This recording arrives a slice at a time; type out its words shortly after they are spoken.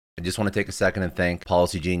I just want to take a second and thank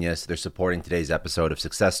Policy Genius. They're supporting today's episode of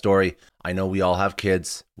Success Story. I know we all have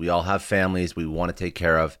kids, we all have families we want to take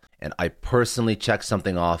care of, and I personally checked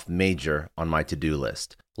something off major on my to-do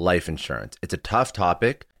list: life insurance. It's a tough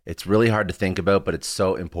topic. It's really hard to think about, but it's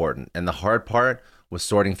so important. And the hard part was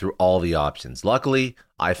sorting through all the options. Luckily,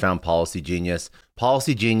 I found Policy Genius.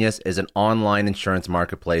 Policy Genius is an online insurance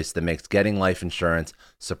marketplace that makes getting life insurance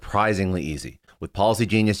surprisingly easy. With Policy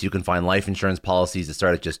Genius, you can find life insurance policies that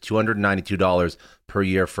start at just $292 per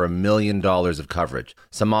year for $1 million of coverage.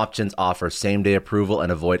 Some options offer same-day approval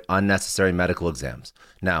and avoid unnecessary medical exams.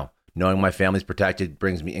 Now, knowing my family's protected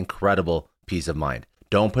brings me incredible peace of mind.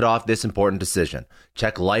 Don't put off this important decision.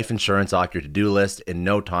 Check life insurance off your to-do list in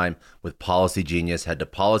no time with Policy Genius. Head to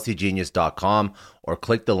policygenius.com or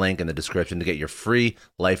click the link in the description to get your free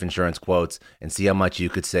life insurance quotes and see how much you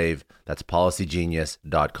could save. That's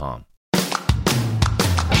policygenius.com.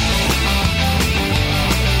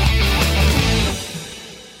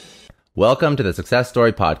 Welcome to the Success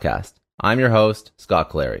Story Podcast. I'm your host, Scott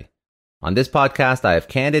Clary. On this podcast, I have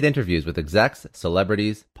candid interviews with execs,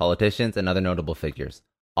 celebrities, politicians, and other notable figures,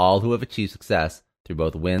 all who have achieved success through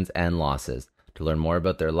both wins and losses, to learn more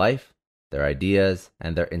about their life, their ideas,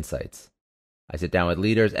 and their insights. I sit down with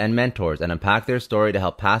leaders and mentors and unpack their story to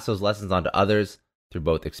help pass those lessons on to others through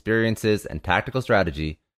both experiences and tactical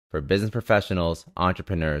strategy for business professionals,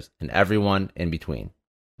 entrepreneurs, and everyone in between.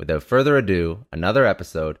 Without further ado, another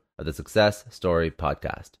episode of the Success Story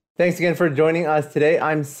Podcast. Thanks again for joining us today.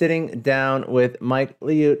 I'm sitting down with Mike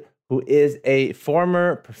Liut, who is a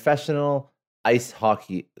former professional ice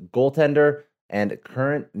hockey goaltender and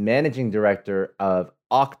current managing director of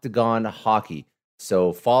Octagon Hockey.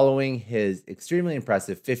 So following his extremely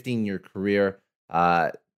impressive 15-year career,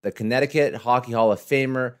 the Connecticut Hockey Hall of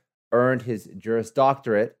Famer earned his Juris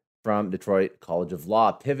Doctorate from Detroit College of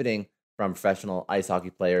Law, pivoting from professional ice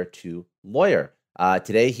hockey player to lawyer.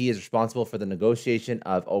 Today, he is responsible for the negotiation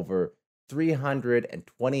of over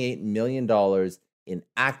 $328 million in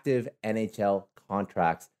active NHL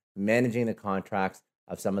contracts, managing the contracts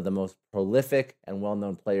of some of the most prolific and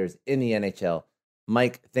well-known players in the NHL.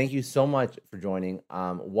 Mike, thank you so much for joining.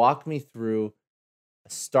 Walk me through,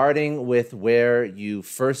 starting with where you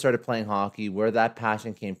first started playing hockey, where that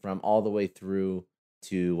passion came from, all the way through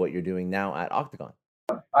to what you're doing now at Octagon.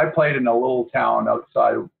 I played in a little town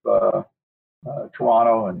outside of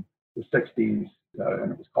Toronto in the 60s,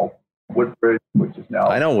 and it was called Woodbridge, which is now...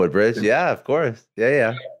 I know Woodbridge, yeah, of course.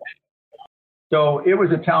 Yeah. So it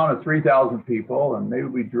was a town of 3,000 people, and maybe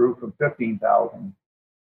we drew from 15,000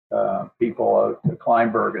 people to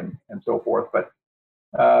Kleinburg and so forth. But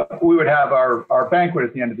we would have our banquet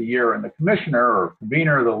at the end of the year, and the commissioner or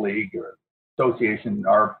convener of the league or association,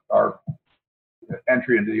 our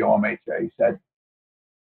entry into the OMHA, said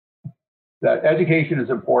that education is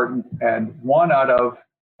important, and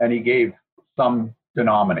and he gave some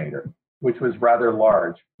denominator, which was rather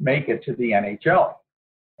large, make it to the NHL.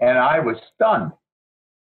 And I was stunned.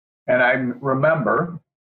 And I remember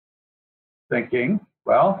thinking,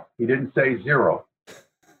 well, he didn't say zero.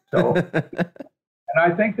 So, and I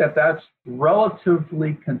think that that's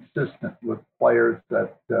relatively consistent with players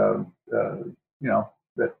that, that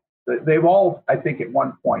they've all, I think at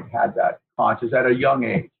one point had that conscious at a young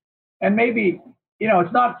age. And maybe,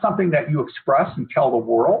 it's not something that you express and tell the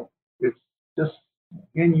world. It's just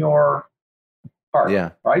in your heart,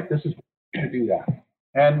 right? This is going to do that.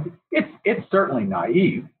 And it's certainly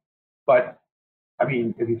naive, but I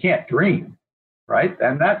mean, if you can't dream, right?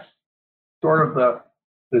 And that's sort of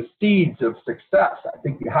the seeds of success. I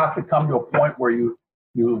think you have to come to a point where you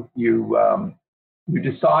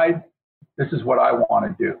decide this is what I want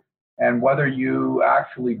to do. And whether you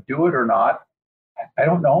actually do it or not, I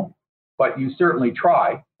don't know. But you certainly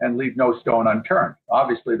try and leave no stone unturned.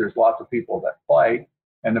 Obviously, there's lots of people that play,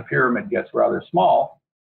 and the pyramid gets rather small.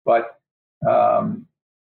 But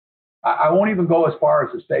I won't even go as far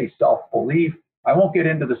as to say self-belief. I won't get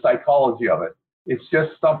into the psychology of it. It's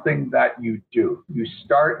just something that you do. You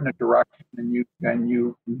start in a direction and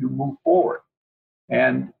you move forward.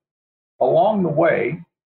 And along the way,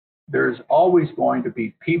 there's always going to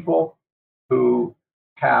be people who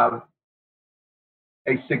have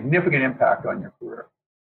a significant impact on your career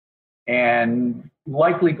and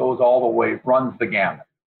likely goes all the way, runs the gamut.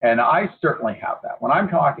 And I certainly have that. When I'm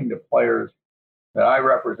talking to players that I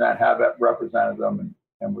represent, have represented them,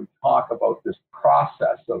 and we talk about this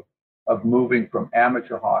process of moving from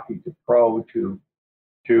amateur hockey to pro to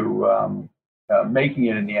making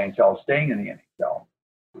it in the NHL, staying in the NHL,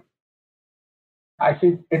 I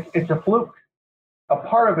say it's a fluke. A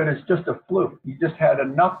part of it is just a fluke. You just had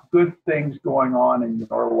enough good things going on in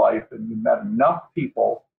your life, and you met enough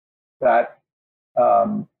people that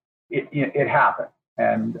it happened.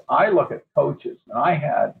 And I look at coaches, and I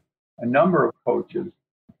had a number of coaches,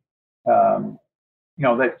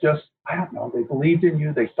 that just, I don't know, they believed in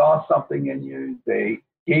you, they saw something in you, they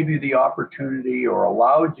gave you the opportunity or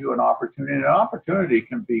allowed you an opportunity. And an opportunity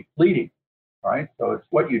can be fleeting, right? So it's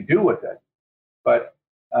what you do with it. But,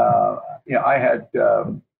 I had,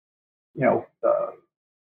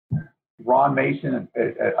 Ron Mason.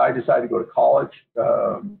 I decided to go to college.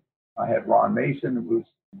 I had Ron Mason, who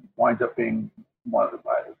winds up being when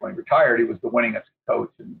he retired, he was the winningest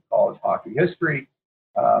coach in college hockey history.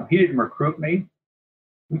 He didn't recruit me.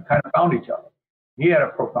 We kind of found each other. He had a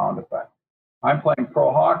profound effect. I'm playing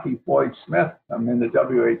pro hockey, Floyd Smith. I'm in the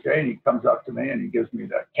WHA, and he comes up to me and he gives me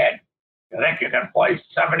the, "Kid, you think you can play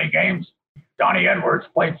 70 games? Donnie Edwards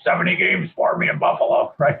played 70 games for me in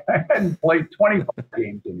Buffalo, right? I hadn't played 25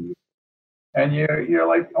 games in a year." And you're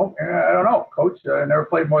like, "Oh, I don't know, coach. I never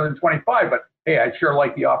played more than 25, but hey, I'd sure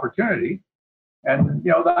like the opportunity." And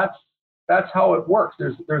that's how it works.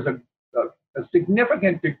 There's a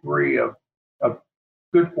significant degree of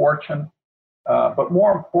good fortune, but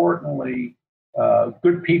more importantly,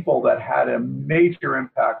 good people that had a major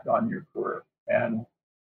impact on your career. And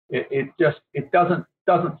it doesn't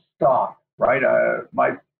stop, right?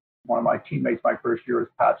 One of my teammates my first year was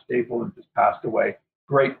Pat Stapleton, just passed away.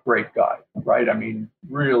 Great guy, right? I mean,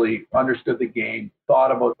 really understood the game,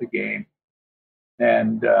 thought about the game.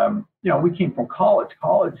 And, we came from college.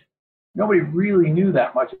 Nobody really knew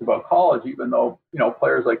that much about college, even though,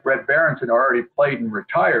 players like Red Berenson already played and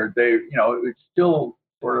retired. It's still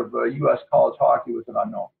sort of U.S. college hockey was an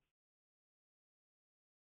unknown.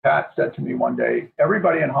 Pat said to me one day,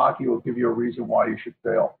 "Everybody in hockey will give you a reason why you should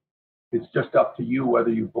fail. It's just up to you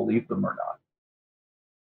whether you believe them or not."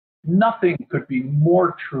 Nothing could be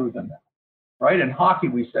more true than that, right? In hockey,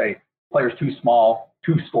 we say player's too small,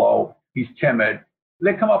 too slow, he's timid.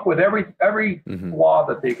 They come up with every flaw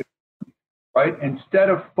that they can, right? Instead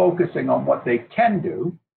of focusing on what they can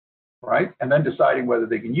do, right, and then deciding whether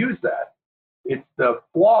they can use that, it's the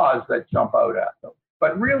flaws that jump out at them.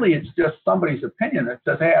 But really, it's just somebody's opinion that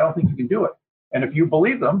says, "Hey, I don't think you can do it." And if you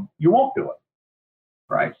believe them, you won't do it,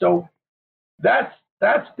 right? So that's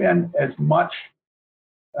been as much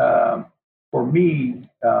for me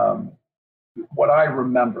what I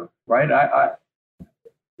remember, right?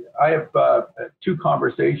 I have two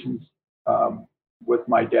conversations with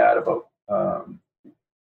my dad about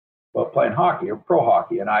playing hockey or pro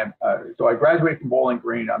hockey, and so I graduated from Bowling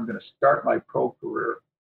Green. I'm going to start my pro career,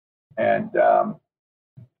 and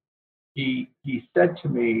he said to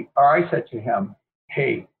me, or I said to him,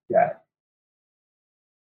 "Hey, Dad,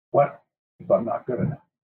 what if I'm not good enough?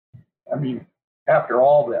 I mean, after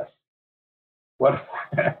all this, what?"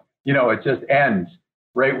 It just ends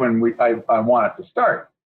right when I want it to start.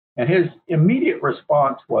 And his immediate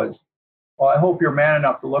response was, "Well, I hope you're man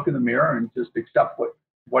enough to look in the mirror and just accept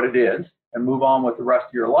what it is and move on with the rest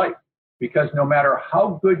of your life. Because no matter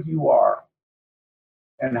how good you are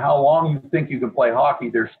and how long you think you can play hockey,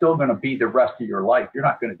 there's still going to be the rest of your life. You're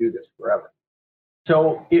not going to do this forever."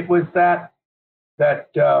 So it was that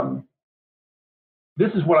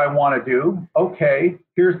this is what I want to do. Okay,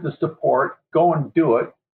 here's the support. Go and do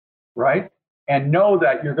it, right? And know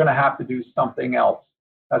that you're going to have to do something else.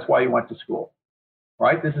 That's why you went to school,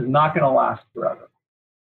 right? This is not going to last forever.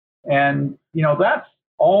 And, that's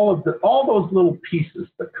all those little pieces,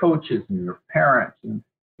 the coaches and your parents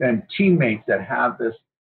and teammates that have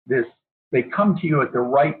this, they come to you at the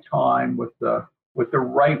right time with the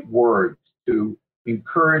right words to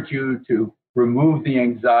encourage you, to remove the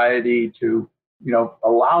anxiety, to,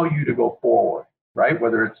 allow you to go forward, right?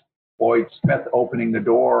 Whether it's Floyd Smith opening the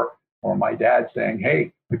door or my dad saying,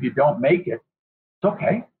 "Hey, if you don't make it, it's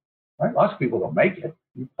okay," right? Lots of people don't make it.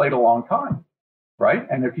 You played a long time, right?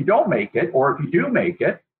 And if you don't make it, or if you do make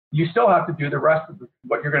it, you still have to do the rest of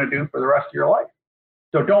what you're going to do for the rest of your life.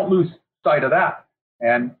 So don't lose sight of that.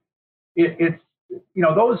 And it's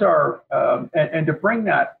those are, and to bring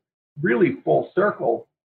that really full circle,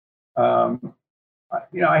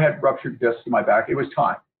 I had ruptured discs in my back. It was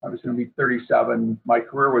time. I was going to be 37. My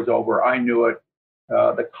career was over. I knew it.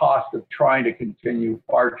 The cost of trying to continue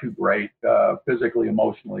far too great, physically,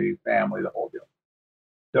 emotionally, family, the whole deal.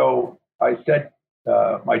 So I said,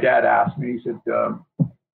 my dad asked me, he said,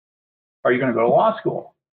 "Are you going to go to law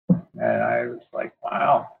school?" And I was like,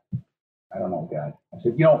 "Wow, I don't know, Dad." I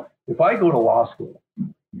said, "If I go to law school,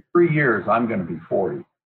 in 3 years, I'm going to be 40.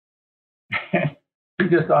 He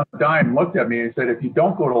just on a dime looked at me and said, "If you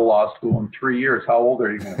don't go to law school in 3 years, how old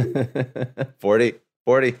are you going to be?"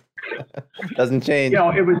 40. Doesn't change.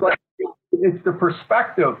 It was like, it's the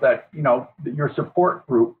perspective that, that your support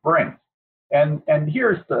group brings. And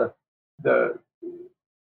here's the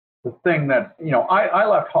thing that, I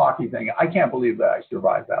left hockey thinking, I can't believe that I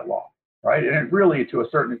survived that long, right? And it really, to a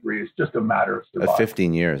certain degree, is just a matter of survival.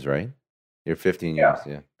 15 years, right? You're 15 years,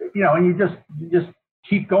 yeah. And you just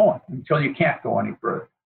keep going until you can't go any further.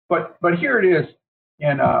 But here it is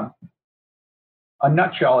in a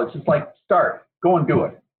nutshell. It's just like, start, go and do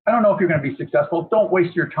it. I don't know if you're going to be successful. Don't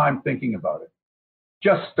waste your time thinking about it.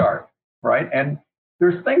 Just start, right? And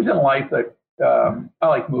there's things in life that I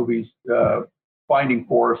like movies, Finding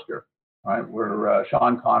Forrester, right, where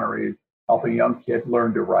Sean Connery is helping a young kid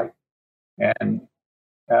learn to write. And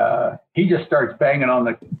he just starts banging on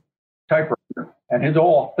the typewriter. And his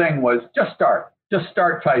whole thing was just start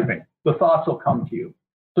typing. The thoughts will come to you.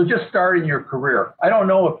 So just start in your career. I don't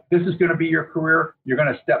know if this is going to be your career. You're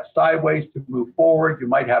going to step sideways to move forward. You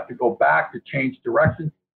might have to go back to change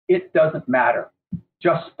direction. It doesn't matter.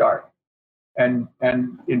 Just start and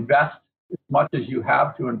invest as much as you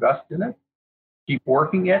have to invest in it. Keep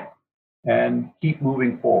working it and keep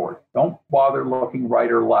moving forward. Don't bother looking right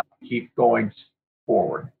or left. Keep going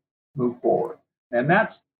forward. Move forward. And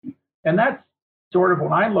that's sort of,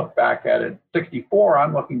 when I look back at it, 64,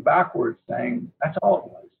 I'm looking backwards saying, that's all it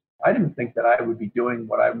was. I didn't think that I would be doing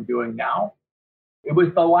what I'm doing now. It was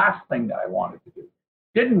the last thing that I wanted to do.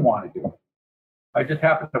 Didn't want to do it. I just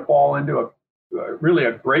happened to fall into really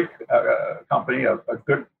a great company, a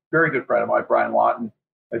very good friend of mine, Brian Lawton,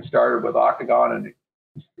 had started with Octagon, and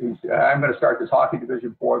he said, I'm going to start this hockey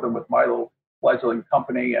division for them with my little fledgling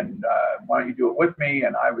company, and why don't you do it with me?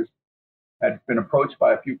 And had been approached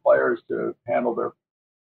by a few players to handle their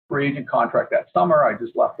free agent contract that summer. I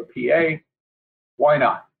just left the PA. Why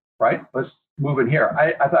not, right? Let's move in here.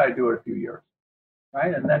 I thought I'd do it a few years,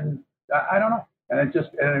 right? And then, I don't know.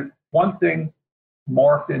 And one thing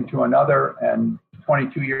morphed into another, and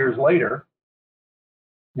 22 years later,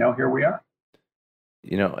 here we are.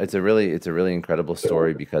 It's a really incredible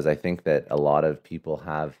story, because I think that a lot of people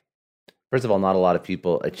have, first of all, not a lot of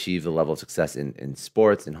people achieve the level of success in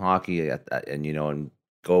sports, in hockey, and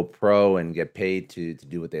go pro and get paid to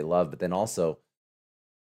do what they love. But then also,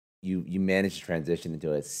 you manage to transition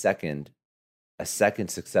into a second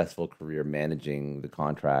successful career managing the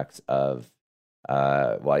contracts of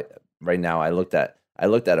right now I looked at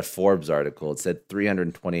a Forbes article. It said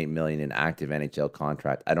 $328 million in active NHL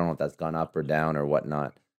contract. I don't know if that's gone up or down or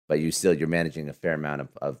whatnot, but you're managing a fair amount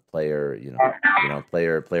of player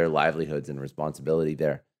livelihoods and responsibility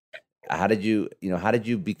there. How did you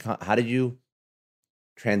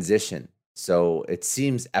transition? So it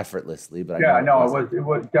seems effortlessly, but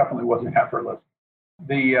it definitely wasn't effortless.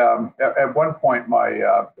 At one point,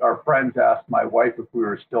 our friends asked my wife if we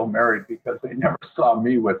were still married, because they never saw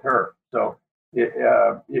me with her. So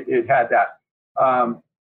it had that.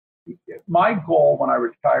 My goal when I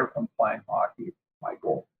retired from playing hockey,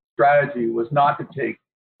 strategy was not to take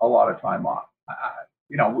a lot of time off.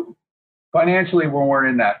 Financially, we weren't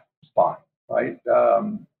in that spot, right?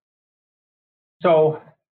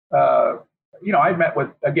 I met with,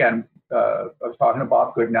 again, I was talking to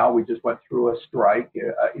Bob Goodnow. We just went through a strike.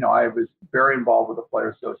 I was very involved with the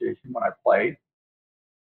Players Association when I played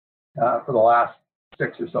for the last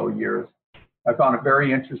 6 or so years. I found it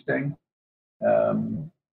very interesting.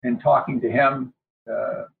 In talking to him,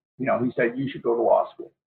 he said, you should go to law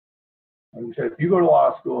school. And he said, if you go to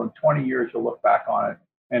law school in 20 years, you'll look back on it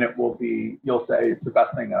and you'll say it's the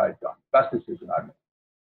best thing that I've done, best decision I've made.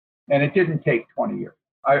 And it didn't take 20 years.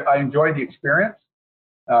 I enjoyed the experience.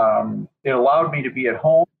 It allowed me to be at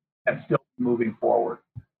home and still moving forward.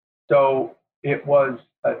 So it was,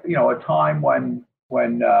 a time when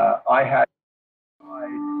I had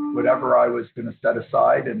whatever I was going to set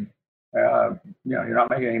aside, and you're not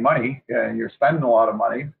making any money and you're spending a lot of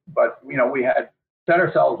money, but we had set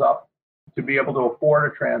ourselves up to be able to afford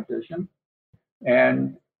a transition.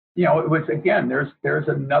 And it was, again, there's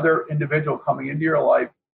another individual coming into your life,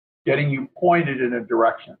 getting you pointed in a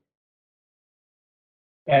direction.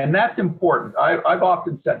 And that's important. I've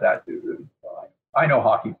often said that to, I know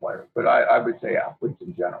hockey players, but I would say athletes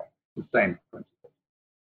in general, the same principle.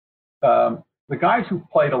 The guys who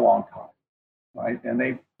played a long time, right, and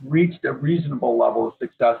they've reached a reasonable level of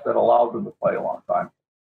success that allows them to play a long time,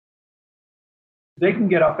 they can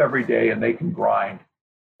get up every day and they can grind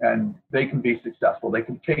and they can be successful. They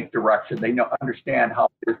can take direction. They understand how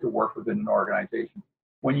it is to work within an organization.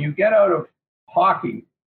 When you get out of hockey,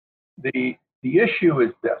 the issue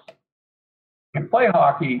is this. You play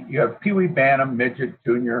hockey, you have Pee Wee, Bantam, midget,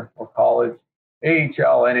 junior, or college,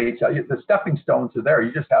 AHL, NHL. The stepping stones are there.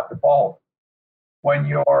 You just have to follow. When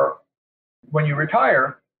you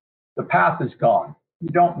retire, the path is gone. You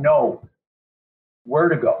don't know where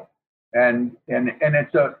to go. And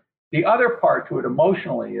it's the other part to it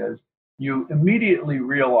emotionally is you immediately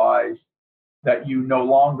realize that you no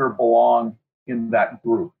longer belong in that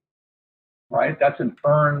group, right? That's an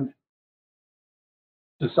earned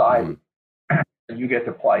society that you get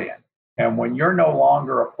to play in. And when you're no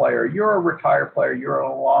longer a player, you're a retired player, you're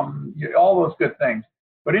an alum, all those good things.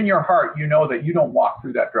 But in your heart, you know that you don't walk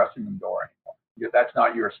through that dressing room door anymore. That's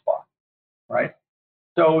not your spot, right?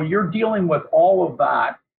 So you're dealing with all of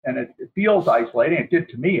that, and it feels isolating. It did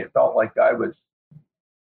to me. It felt like I was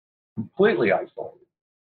completely isolated.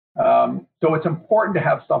 So it's important to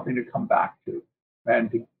have something to come back to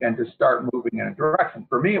and to start moving in a direction.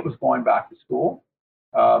 For me, it was going back to school.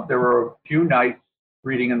 There were a few nights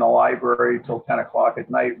reading in the library till 10 o'clock at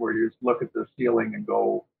night where you just look at the ceiling and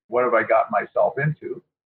go, what have I got myself into?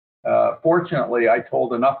 Fortunately, I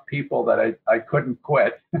told enough people that I couldn't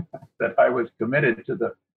quit, that I was committed to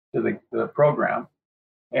the program.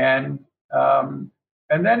 And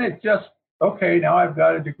then it just, okay, now I've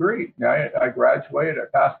got a degree. Now I graduated, I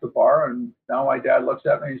passed the bar, and now my dad looks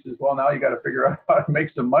at me and he says, well, now you got to figure out how to make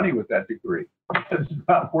some money with that degree. It's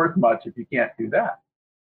not worth much if you can't do that.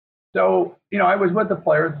 So, I was with the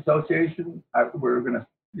Players Association.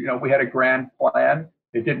 We had a grand plan.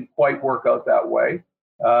 It didn't quite work out that way.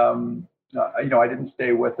 I didn't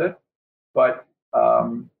stay with it, but,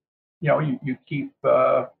 you keep,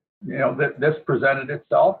 this presented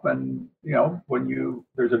itself, and, when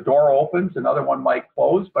there's a door opens, another one might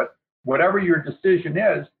close, but whatever your decision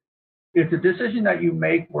is, it's a decision that you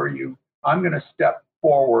make where I'm going to step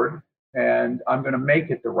forward and I'm going to make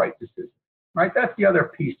it the right decision. Right, that's the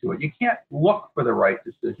other piece to it. You can't look for the right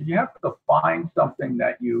decision. You have to find something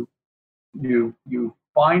that you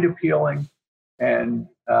find appealing, and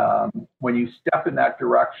when you step in that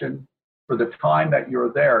direction, for the time that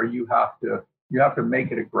you're there, you have to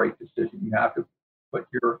make it a great decision. You have to put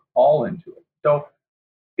your all into it. So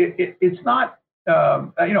it's not.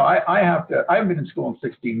 I haven't been in school in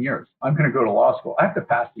 16 years. I'm going to go to law school. I have to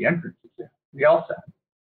pass the entrance exam, the LSAT.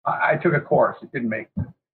 I took a course. It didn't make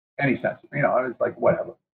any sense. I was like,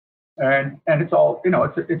 whatever. And it's all,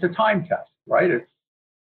 it's a time test, right? It's,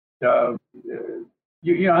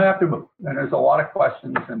 you have to move. And there's a lot of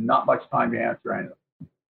questions and not much time to answer anything.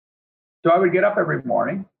 So I would get up every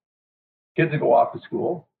morning, kids would go off to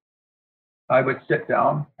school. I would sit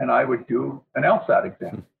down and I would do an LSAT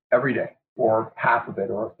exam every day, or half of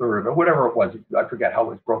it or a third of it, whatever it was. I forget how it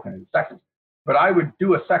was broken into sections. But I would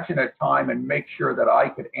do a section at a time and make sure that I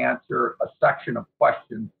could answer a section of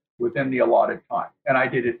questions within the allotted time. And I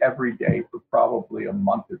did it every day for probably a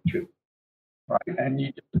month or two, right? And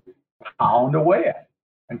you just pound away at it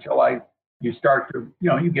until you start to,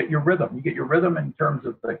 you get your rhythm. You get your rhythm in terms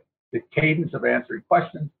of the cadence of answering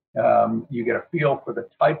questions. You get a feel for the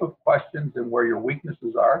type of questions and where your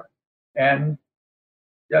weaknesses are. And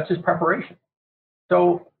that's just preparation.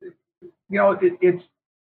 So,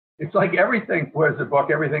 it's like everything was a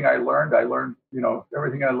book. Everything I learned,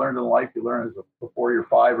 everything I learned in life, you learn before you're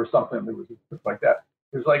 5 or something. It was like that.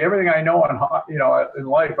 It's like everything I know in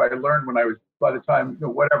life, I learned when I was, by the time,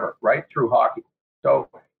 whatever, right, through hockey. So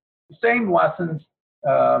same lessons,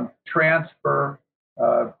 transfer.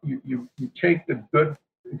 You take the good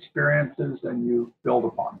experiences and you build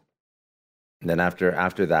upon them. And then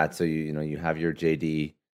after that, so you have your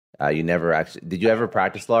JD. You never actually, did you ever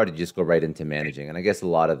practice law, or did you just go right into managing? And I guess a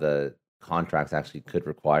lot of the contracts actually could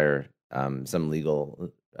require some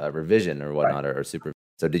legal revision or whatnot, right, or supervision.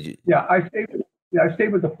 So did you? Yeah, I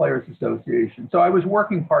stayed with the Players Association. So I was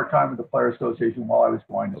working part-time with the Players Association while I was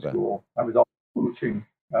going to school. I was also coaching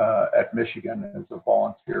at Michigan as a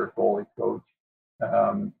volunteer goalie coach,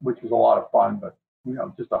 which was a lot of fun, but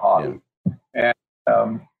just a hobby. Yeah.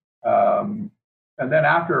 And then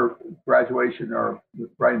after graduation or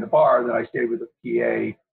writing the bar, then I stayed with the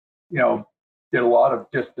PA, did a lot of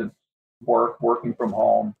distance work, working from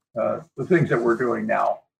home, the things that we're doing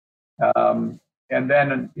now. And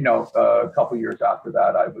then, a couple of years after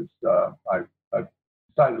that, I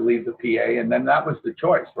decided to leave the PA, and then that was the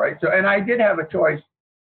choice, right? So, and I did have a choice.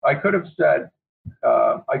 I could have said,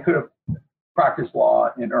 I could have practiced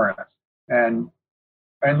law in earnest. And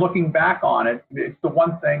looking back on it, it's the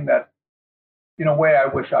one thing that, in a way, I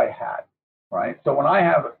wish I had, right? So when I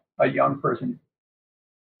have a young person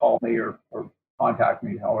call me or contact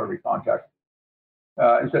me, however he contacts,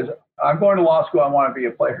 and says, I'm going to law school, I want to be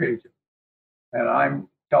a player agent. And I'm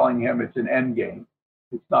telling him it's an end game.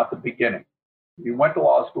 It's not the beginning. You went to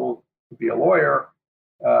law school to be a lawyer.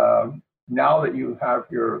 Now that you passed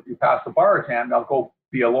the bar exam, now go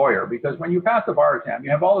be a lawyer. Because when you pass the bar exam, you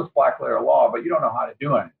have all this black letter law, but you don't know how to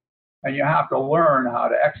do it. and you have to learn how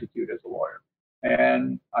to execute as a lawyer.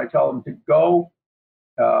 And I tell them to go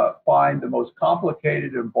find the most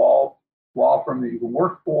complicated, involved law firm that you can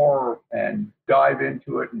work for and dive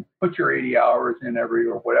into it and put your 80 hours in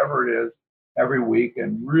or whatever it is every week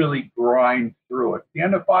and really grind through it. At the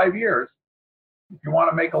end of 5 years, if you want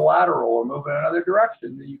to make a lateral or move in another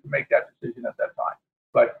direction, then you can make that decision at that time.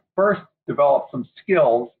 But first, develop some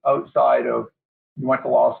skills outside of you went to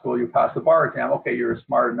law school, you passed the bar exam. Okay, you're a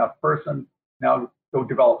smart enough person. Now go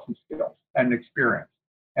develop some skills and experience.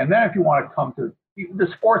 And then if you want to come to the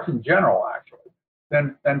sports in general, actually,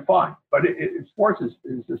 then fine. But sports is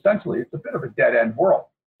essentially, it's a bit of a dead end world.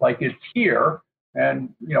 Like it's here,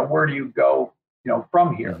 and where do you go,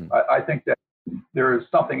 from here? Mm-hmm. I think that there is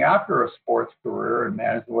something after a sports career and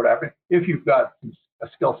management, whatever, if you've got a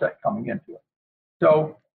skill set coming into it.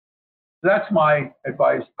 So that's my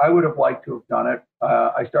advice. I would have liked to have done it.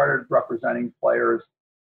 I started representing players,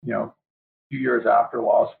 a few years after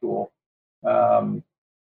law school.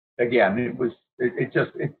 Again,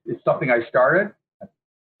 it's something I started.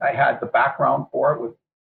 I had the background for it with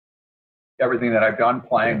everything that I've done,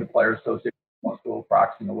 playing the Players Association, law school,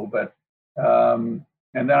 practicing a little bit. And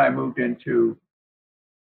then I moved into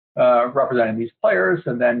representing these players.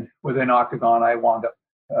 And then within Octagon, I wound up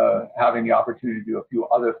having the opportunity to do a few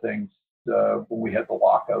other things. When we had the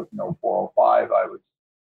lockout in 0405, I was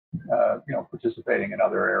participating in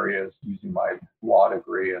other areas using my law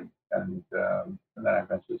degree, and then I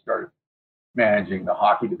eventually started managing the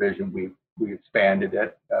hockey division. We expanded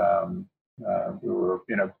it. We were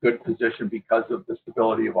in a good position because of the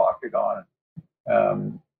stability of Octagon.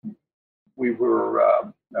 We were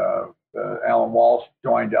Alan Walsh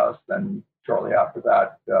joined us, and shortly after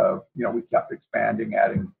that, we kept expanding,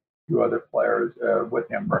 adding a few other players with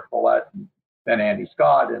him, Rick Follett, and then Andy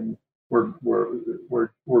Scott, and we're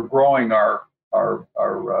growing our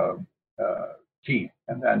team.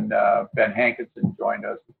 And then Ben Hankinson joined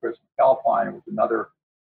us with Chris McAlpine with another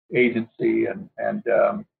agency, and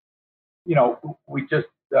we just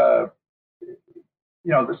so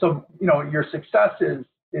your success is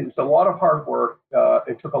a lot of hard work.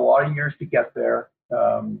 It took a lot of years to get there.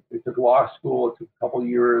 It took law school. It took a couple of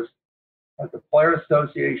years at the Players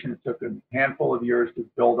Association. It took a handful of years to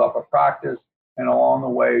build up a practice, and along the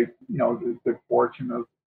way, the good fortune of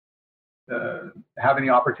having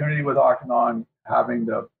the opportunity with Octagon, having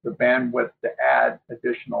the bandwidth to add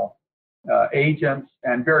additional agents,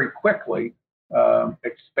 and very quickly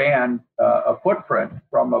expand a footprint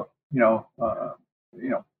from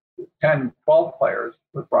 10, 12 players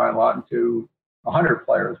with Brian Lawton to 100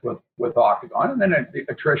 players with Octagon. And then the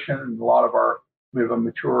attrition, and a lot of we have a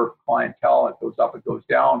mature clientele. It goes up, it goes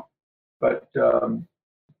down. But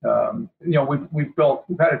we've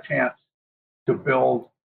had a chance to build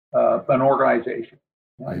an organization,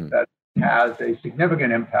 right, that has a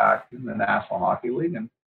significant impact in the National Hockey League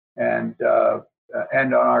and on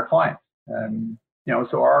our clients. And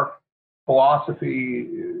so our philosophy,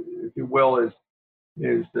 if you will, is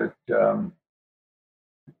that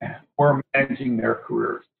we're managing their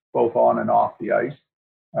careers both on and off the ice.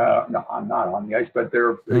 No, I'm not on the ice, but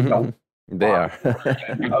they're they are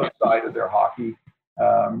outside of their hockey.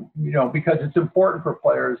 Because it's important for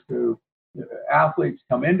players athletes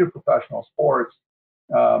come into professional sports.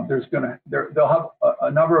 They'll have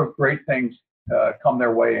a number of great things come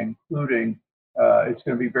their way, including it's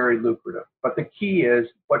going to be very lucrative. But the key is,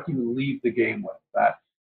 what do you leave the game with? That's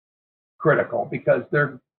critical, because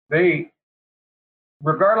they,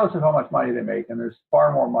 regardless of how much money they make, and there's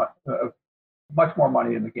much more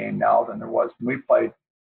money in the game now than there was when we played,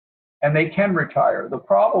 and they can retire. The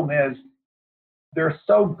problem is they're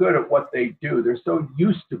so good at what they do. They're so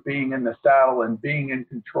used to being in the saddle and being in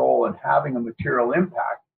control and having a material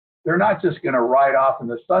impact. They're not just going to ride off in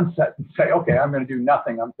the sunset and say, okay, I'm going to do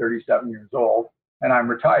nothing. I'm 37 years old and I'm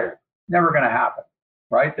retired. Never going to happen,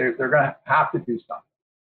 right? They're going to have to do something.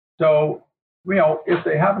 So, if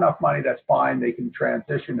they have enough money, that's fine. They can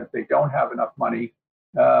transition. If they don't have enough money,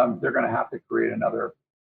 they're going to have to create another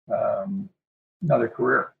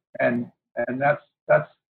career. And that's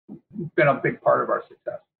been a big part of our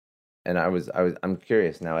success. And I'm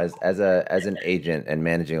curious now, as an agent and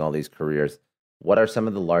managing all these careers, what are some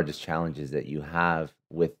of the largest challenges that you have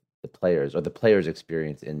with the players, or the players'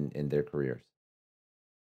 experience in their careers?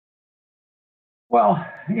 Well,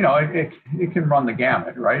 it can run the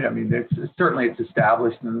gamut, right? I mean, it's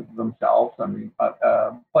established in themselves. I mean,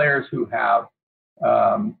 players who have,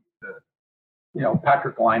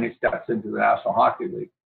 Patrick Laine steps into the National Hockey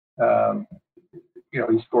League.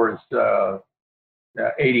 He scores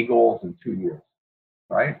 80 goals in 2 years,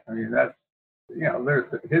 right? I mean, that's,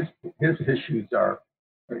 his issues are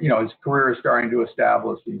his career is starting to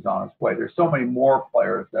establish he's on his way. There's so many more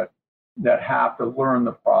players that have to learn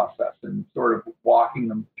the process and sort of walking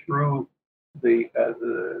them through the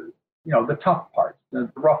tough parts,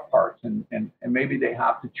 the rough parts, and maybe they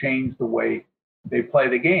have to change the way they play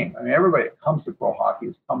the game. I mean, everybody that comes to pro hockey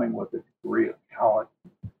is coming with a degree of talent.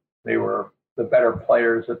 They were the better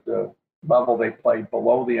players at the level they played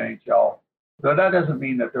below the NHL. So that doesn't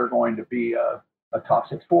mean that they're going to be a top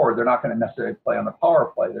six forward. They're not going to necessarily play on the power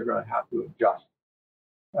play. They're going to have to adjust.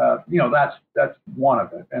 That's one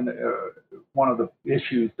of it, and one of the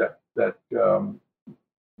issues that could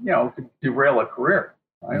derail a career.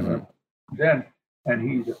 Right? Mm-hmm. Then, and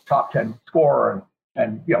he's a top 10 scorer,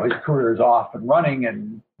 and his career is off and running,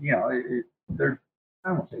 and they're,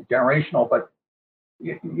 I won't say generational, but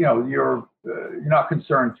you're not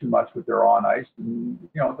concerned too much with their on ice, and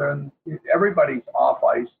then everybody's off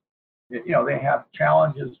ice. They have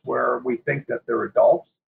challenges where we think that they're adults,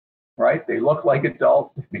 right? They look like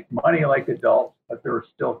adults, they make money like adults, but they're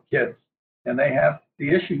still kids, and they have the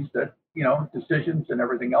issues that decisions and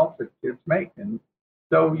everything else that kids make, and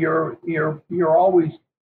so you're always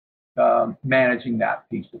managing that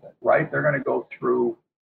piece of it, right? They're going to go through,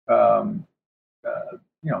 they're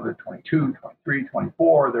 22, 23,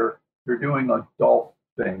 24. They're doing adult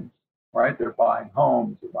things, right? They're buying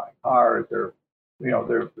homes, they're buying cars, they're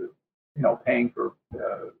paying for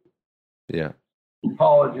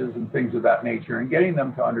colleges and things of that nature, and getting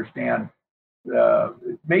them to understand,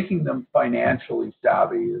 making them financially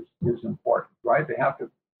savvy is important, right? They have to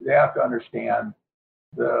understand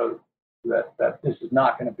that this is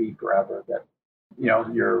not going to be forever. That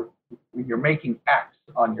you're making X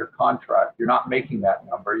on your contract. You're not making that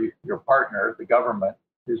number. Your partner, the government,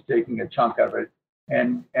 is taking a chunk of it,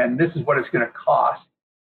 and this is what it's going to cost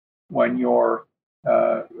when you're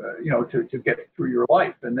to get through your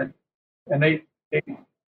life, and they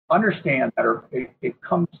understand that, or it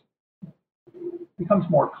becomes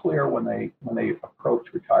more clear when they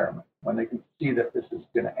approach retirement, when they can see that this is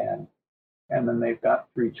going to end, and then they've got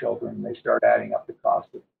 3 children. They start adding up the cost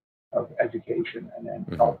of education and then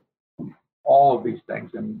health, all of these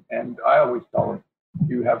things, and I always tell them,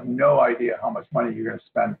 you have no idea how much money you're going to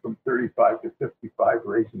spend from 35 to 55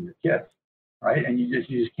 raising your kids, right? And you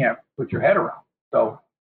just can't put your head around. So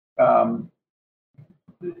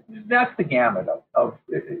that's the gamut of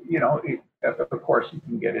of course you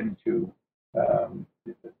can get into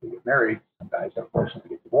they get married. Some guys unfortunately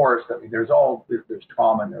get divorced. I mean, there's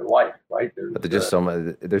trauma in their life, right? But they're just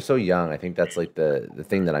they're so young. I think that's like the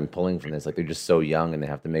thing that I'm pulling from this. Like, they're just so young and they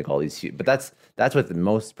have to make all these but that's with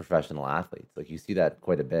most professional athletes. Like, you see that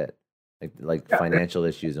quite a bit, like financial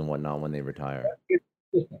issues and whatnot when they retire.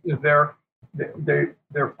 They're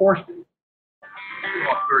forced to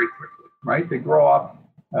grow up very quickly, right? They grow up,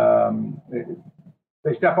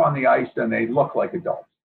 they step on the ice and they look like adults,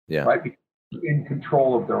 right? Because they're in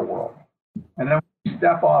control of their world. And then when you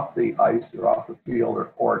step off the ice or off the field or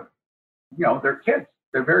court, they're kids.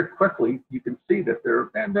 They're very quickly, you can see that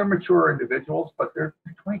they're mature individuals, but they're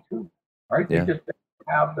 22, right? They just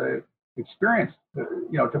have the experience,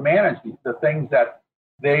 to manage the things that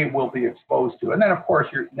they will be exposed to. And then, of course,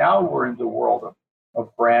 we're in the world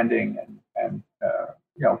of branding and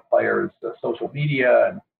players, social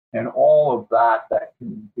media, and all of that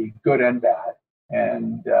can be good and bad.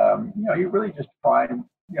 And you really just try and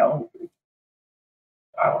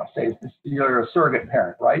I don't want to say you're a surrogate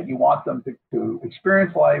parent, right? You want them to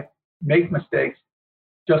experience life, make mistakes,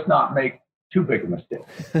 just not make too big a mistake.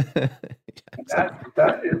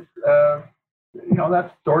 That is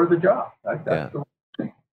that's sort of the job. That's the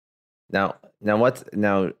thing. Now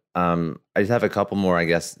I just have a couple more, I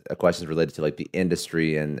guess, questions related to like the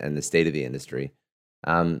industry and the state of the industry,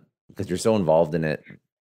 because you're so involved in it.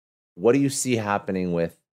 What do you see happening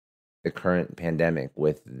with the current pandemic,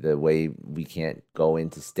 with the way we can't go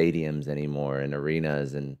into stadiums anymore and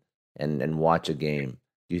arenas and watch a game?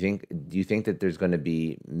 Do you think that there's going to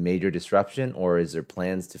be major disruption, or is there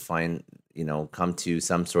plans to come to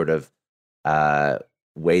some sort of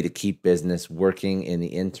way to keep business working in the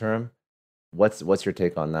interim? What's your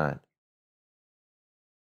take on that?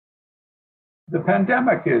 The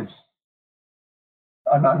pandemic is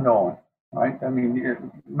an unknown, right? I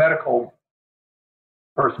mean, medical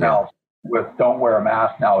personnel with don't wear a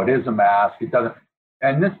mask now. It is a mask. It doesn't,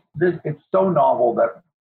 and this it's so novel that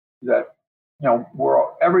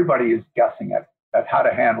everybody is guessing at how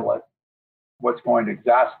to handle it, what's going to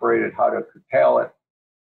exacerbate it, how to curtail it,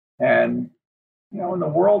 and in the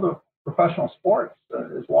world of professional sports,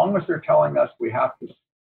 as long as they're telling us we have to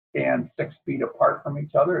stand 6 feet apart from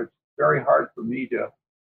each other, it's very hard for me to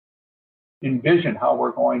envision how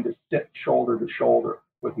we're going to sit shoulder to shoulder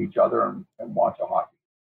with each other and watch a hockey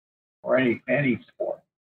or any sport.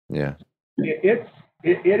 Yeah.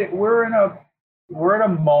 We're in a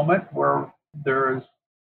moment where there's,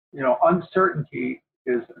 uncertainty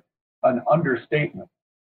is an understatement.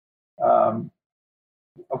 Of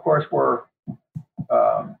course, you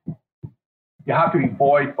have to be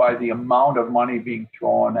buoyed by the amount of money being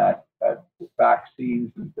thrown at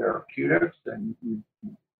vaccines and therapeutics and a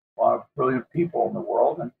lot of brilliant people in the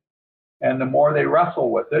world. And the more they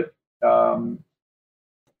wrestle with it, we're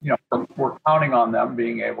counting on them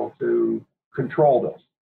being able to control this.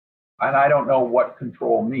 And I don't know what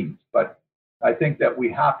control means, but I think that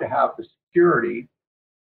we have to have the security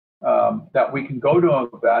that we can go to an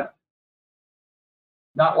event,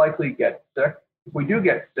 not likely get sick. If we do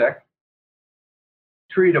get sick,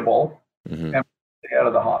 treatable, and stay out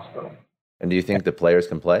of the hospital. And do you think the players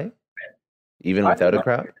can play even without a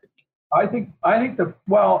crowd? I think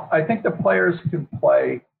the players can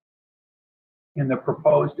play in the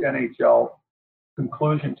proposed NHL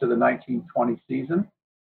conclusion to the 1920 season.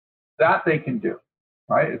 That they can do,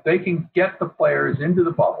 right? If they can get the players into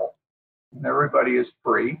the bubble and everybody is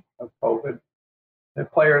free of COVID, the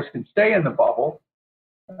players can stay in the bubble.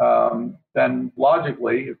 Then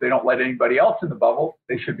logically, if they don't let anybody else in the bubble,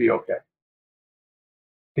 they should be okay.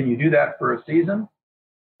 Can you do that for a season?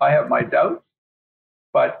 I have my doubts,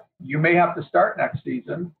 but you may have to start next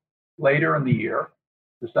season later in the year,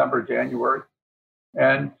 December, January,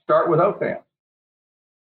 and start without fans.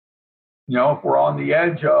 If we're on the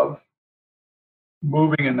edge of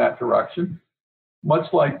moving in that direction,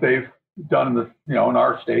 much like they've done in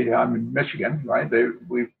our state. I'm in Michigan, right?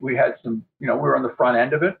 We had some, we were on the front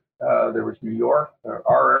end of it. There was New York.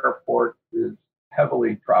 Our airport is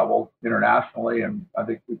heavily traveled internationally, and I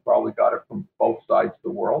think we probably got it from both sides of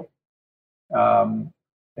the world.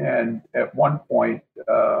 And at one point,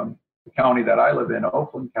 the county that I live in,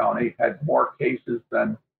 Oakland County, had more cases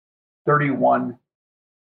than 31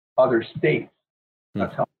 other states.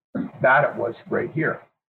 That's how bad it was right here.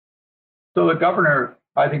 So the governor,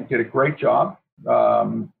 I think, did a great job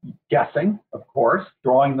guessing, of course,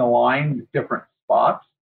 drawing the line at different spots,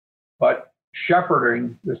 but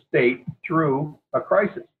shepherding the state through a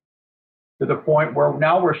crisis to the point where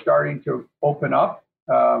now we're starting to open up.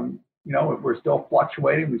 We're still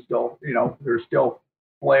fluctuating. We still, there's still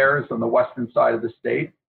flares on the western side of the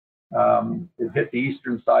state. It hit the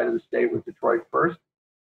eastern side of the state with Detroit first.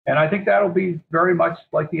 And I think that'll be very much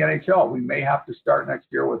like the NHL. We may have to start next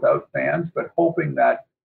year without fans, but hoping that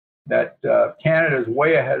Canada is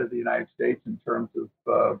way ahead of the United States in terms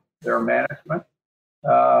of their management.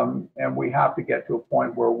 And we have to get to a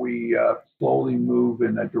point where we slowly move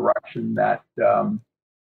in a direction that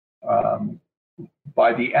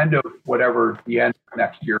by the end of whatever the end of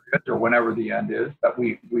next year is, or whenever the end is, that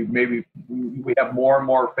we have more and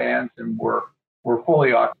more fans, and we're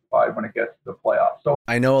fully occupied when it gets to the playoffs. So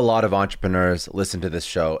I know a lot of entrepreneurs listen to this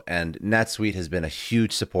show, and NetSuite has been a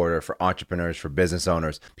huge supporter for entrepreneurs, for business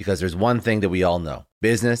owners, because there's one thing that we all know.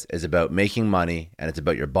 Business is about making money, and it's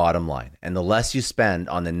about your bottom line. And the less you spend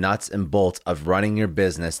on the nuts and bolts of running your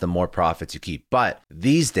business, the more profits you keep. But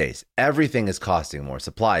these days, everything is costing more.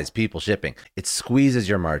 Supplies, people, shipping. It squeezes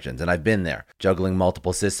your margins, and I've been there, juggling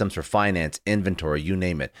multiple systems for finance, inventory, you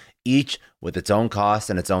name it, each with its own costs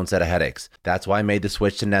and its own set of headaches. That's why I made the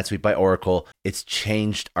switch to NetSuite by Oracle. It's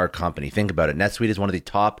changed our company. Think about it. NetSuite is one of the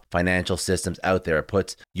top financial systems out there. It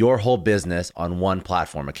puts your whole business on one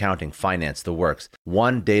platform: accounting, finance, the works.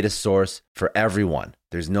 One data source for everyone.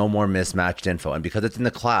 There's no more mismatched info. And because it's in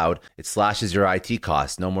the cloud, it slashes your IT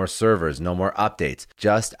costs. No more servers, no more updates.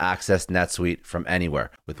 Just access NetSuite from anywhere.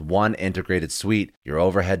 With one integrated suite, your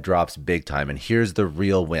overhead drops big time. And here's the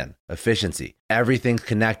real win: efficiency. Everything's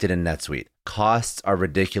connected in NetSuite. Costs are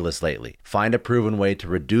ridiculous lately. Find a proven way to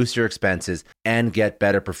reduce your expenses and get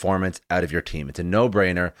better performance out of your team. It's a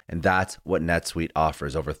no-brainer, and that's what NetSuite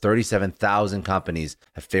offers. Over 37,000 companies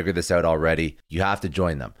have figured this out already. You have to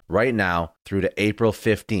join them. Right now, through to April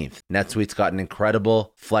 15th, NetSuite's got an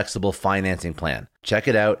incredible, flexible financing plan. Check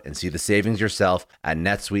it out and see the savings yourself at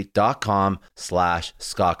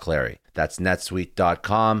netsuite.com/Scott Clary. That's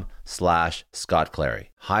netsuite.com/Scott Clary.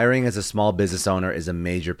 Hiring as a small business owner is a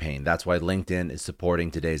major pain. That's why LinkedIn is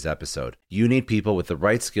supporting today's episode. You need people with the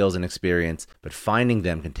right skills and experience, but finding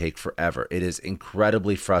them can take forever. It is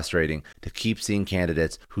incredibly frustrating to keep seeing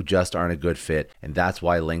candidates who just aren't a good fit, and that's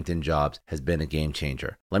why LinkedIn Jobs has been a game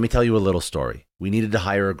changer. Let me tell you a little story. We needed to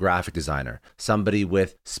hire a graphic designer, somebody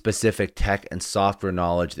with specific tech and software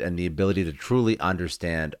knowledge and the ability to truly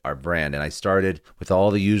understand our brand. And I started with all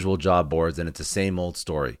the usual job boards, and it's the same old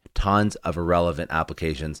story. Tons of irrelevant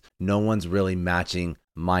applications. No one's really matching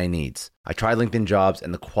my needs. I tried LinkedIn Jobs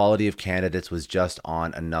and the quality of candidates was just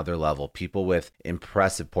on another level. People with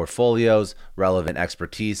impressive portfolios, relevant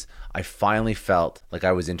expertise. I finally felt like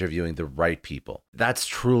I was interviewing the right people. That's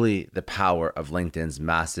truly the power of LinkedIn's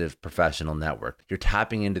massive professional network. You're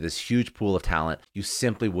tapping into this huge pool of talent you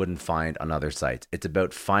simply wouldn't find on other sites. It's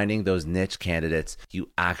about finding those niche candidates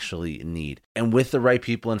you actually need. And with the right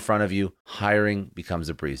people in front of you, hiring becomes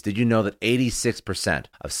a breeze. Did you know that 86%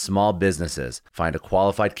 of small businesses find a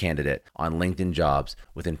qualified candidate on LinkedIn Jobs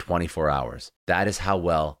within 24 hours? That is how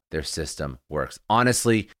well their system works.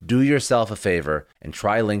 Honestly, do yourself a favor and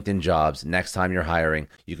try LinkedIn Jobs next time you're hiring.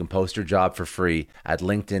 You can post your job for free at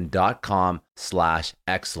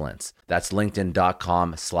linkedin.com/excellence. That's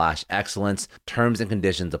linkedin.com/excellence. Terms and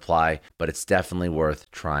conditions apply, but it's definitely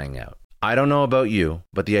worth trying out. I don't know about you,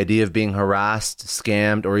 but the idea of being harassed,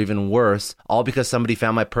 scammed, or even worse, all because somebody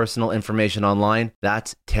found my personal information online,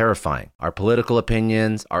 that's terrifying. Our political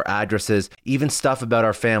opinions, our addresses, even stuff about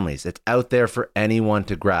our families, it's out there for anyone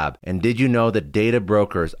to grab. And did you know that data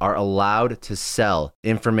brokers are allowed to sell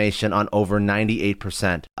information on over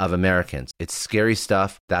 98% of Americans? It's scary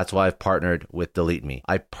stuff. That's why I've partnered with Delete Me.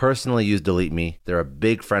 I personally use Delete Me. They're a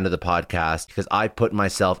big friend of the podcast because I put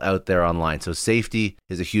myself out there online. So safety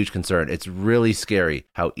is a huge concern. It's really scary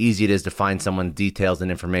how easy it is to find someone's details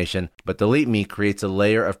and information, but Delete Me creates a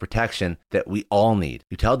layer of protection that we all need.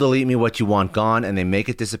 You tell Delete Me what you want gone, and they make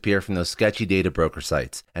it disappear from those sketchy data broker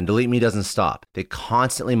sites. And Delete Me doesn't stop. They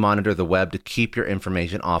constantly monitor the web to keep your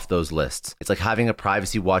information off those lists. It's like having a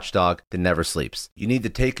privacy watchdog that never sleeps. You need to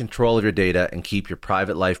take control of your data and keep your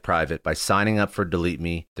private life private by signing up for Delete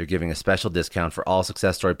Me. They're giving a special discount for all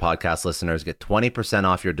Success Story podcast listeners. Get 20%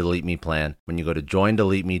 off your Delete Me plan when you go to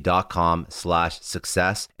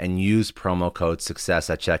joindeleteme.com/success and use promo code success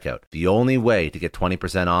at checkout. The only way to get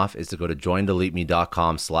 20% off is to go to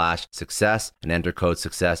joindeleteme.com/success and enter code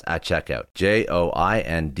success at checkout.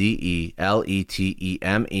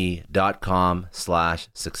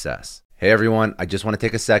 joindeleteme.com/success. Hey everyone, I just want to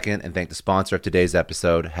take a second and thank the sponsor of today's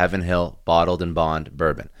episode, Heaven Hill Bottled and Bond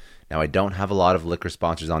Bourbon. Now, I don't have a lot of liquor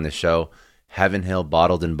sponsors on this show. Heaven Hill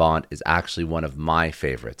Bottled and Bond is actually one of my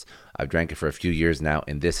favorites. I've drank it for a few years now,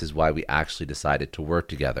 and this is why we actually decided to work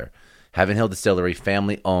together. Heaven Hill Distillery,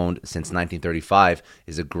 family owned since 1935,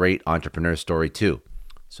 is a great entrepreneur story too.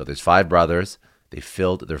 So there's 5 brothers. They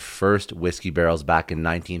filled their first whiskey barrels back in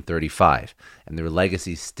 1935, and their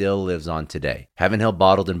legacy still lives on today. Heaven Hill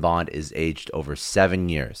Bottled and Bond is aged over 7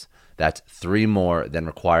 years. That's 3 more than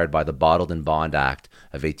required by the Bottled and Bond Act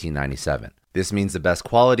of 1897. This means the best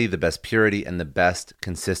quality, the best purity, and the best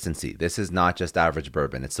consistency. This is not just average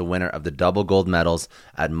bourbon. It's the winner of the double gold medals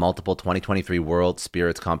at multiple 2023 World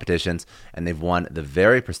Spirits competitions, and they've won the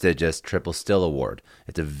very prestigious Triple Still Award.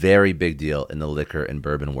 It's a very big deal in the liquor and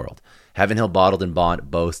bourbon world. Heaven Hill Bottled and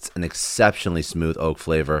Bond boasts an exceptionally smooth oak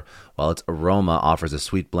flavor, while its aroma offers a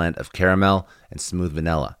sweet blend of caramel and smooth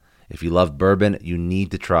vanilla. If you love bourbon, you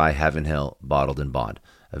need to try Heaven Hill Bottled and Bond.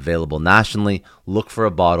 Available nationally, look for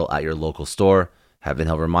a bottle at your local store. Heaven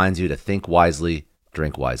Hill reminds you to think wisely,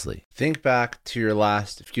 drink wisely. Think back to your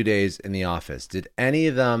last few days in the office. Did any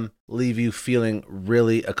of them leave you feeling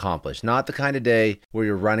really accomplished? Not the kind of day where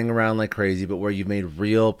you're running around like crazy, but where you've made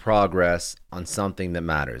real progress on something that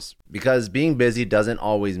matters. Because being busy doesn't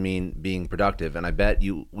always mean being productive, and I bet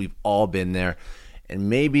we've all been there. And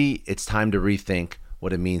maybe it's time to rethink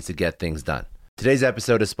what it means to get things done. Today's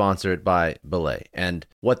episode is sponsored by Belay, and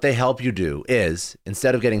what they help you do is,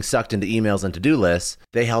 instead of getting sucked into emails and to-do lists,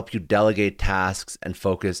 they help you delegate tasks and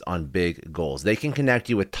focus on big goals. They can connect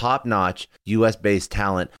you with top-notch US-based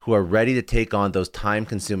talent who are ready to take on those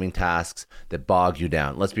time-consuming tasks that bog you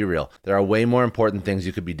down. Let's be real. There are way more important things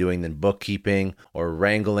you could be doing than bookkeeping or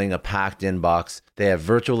wrangling a packed inbox. They have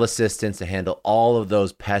virtual assistants to handle all of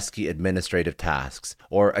those pesky administrative tasks,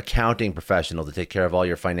 or accounting professionals to take care of all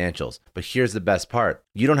your financials. But here's the best part.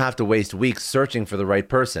 You don't have to waste weeks searching for the right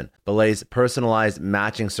person. Belay's personalized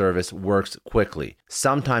matching service works quickly,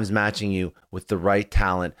 sometimes matching you with the right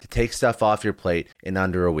talent to take stuff off your plate in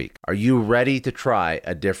under a week. Are you ready to try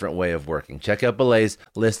a different way of working? Check out Belay's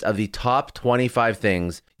list of the top 25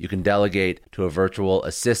 things you can delegate to a virtual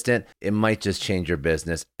assistant. It might just change your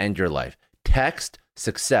business and your life. Text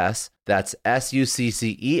SUCCESS, that's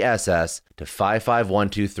SUCCESS, to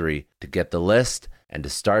 55123 to get the list and to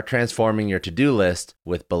start transforming your to-do list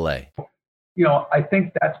with Belay. I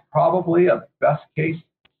think that's probably a best case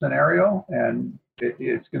scenario, and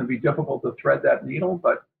it's going to be difficult to thread that needle,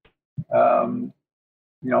 but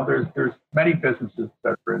there's many businesses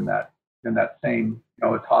that are in that same,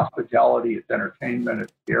 it's hospitality, it's entertainment,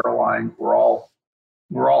 it's the airlines. We're all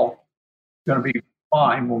going to be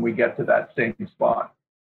fine when we get to that same spot.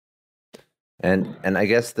 And I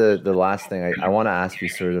guess the last thing I want to ask you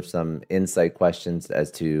sort of some insight questions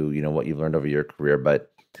as to, what you've learned over your career.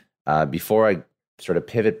 But before I sort of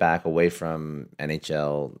pivot back away from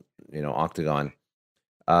NHL, Octagon,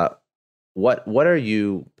 uh, what are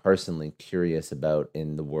you personally curious about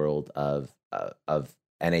in the world of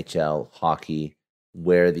NHL hockey,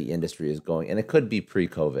 where the industry is going? And it could be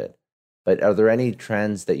pre-COVID, but are there any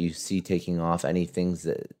trends that you see taking off? Any things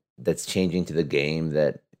that's changing to the game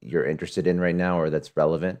that you're interested in right now or that's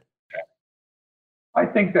relevant? I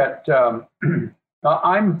think that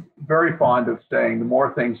I'm very fond of saying the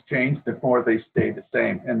more things change, the more they stay the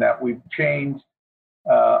same, and that we've changed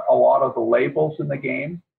a lot of the labels in the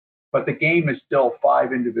game, but the game is still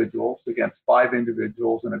five individuals against five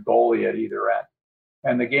individuals and a goalie at either end.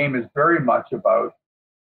 And the game is very much about,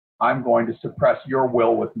 I'm going to suppress your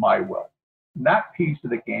will with my will. And that piece of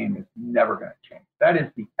the game is never going to change. That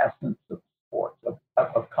is the essence of sports,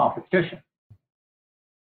 of competition.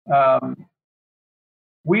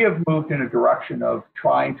 We have moved in a direction of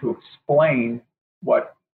trying to explain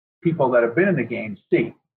what people that have been in the game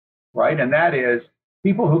see, right? And that is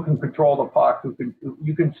people who can control the puck,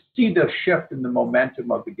 you can see the shift in the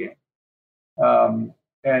momentum of the game.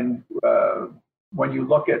 When you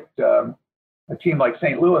look at a team like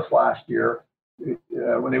St. Louis last year,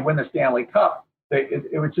 when they win the Stanley Cup,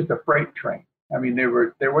 it was just a freight train. I mean,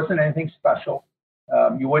 there wasn't anything special.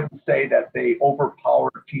 You wouldn't say that they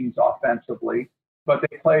overpowered teams offensively, but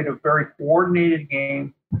they played a very coordinated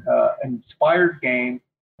game, an inspired game,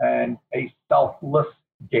 and a selfless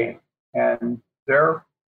game. And their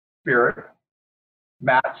spirit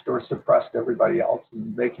matched or suppressed everybody else,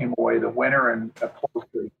 and they came away the winner in a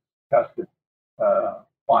closely tested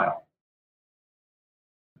final.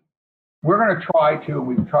 We're going to try to, and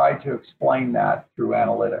we've tried to explain that through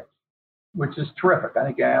analytics, which is terrific. I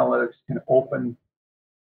think analytics can open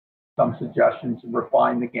some suggestions and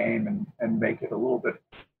refine the game and make it a little bit,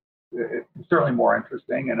 certainly more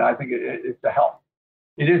interesting. And I think it's a help.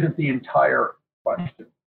 It isn't the entire question,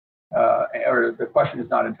 or the question is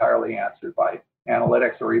not entirely answered by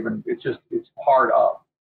analytics, or even it's part of.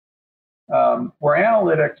 Where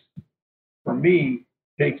analytics, for me,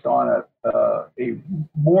 takes on a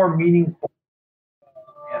more meaningful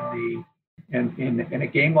in a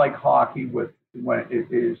game like hockey, when it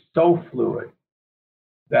is so fluid,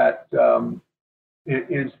 that it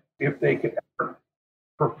is, if they could ever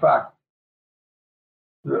perfect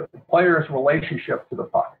the player's relationship to the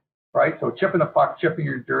puck, right? So chipping the puck, chipping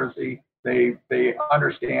your jersey, they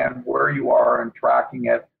understand where you are and tracking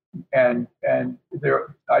it, and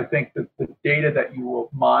there, I think that the data that you will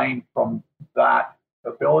mine from that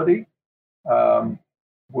ability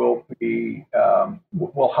will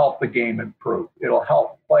help the game improve. It'll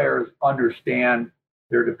help players understand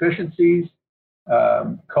their deficiencies.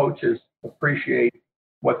 Coaches appreciate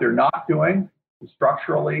what they're not doing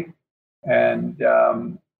structurally, and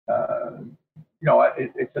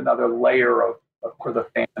it's another layer for the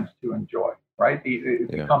fans to enjoy. Right, it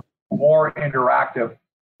becomes more interactive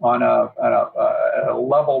on a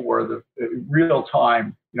level where the real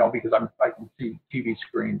time, because I can see TV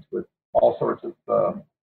screens with all sorts of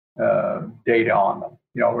data on them,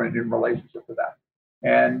 in relationship to that.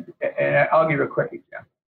 And I'll give you a quick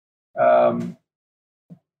example.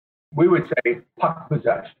 We would say puck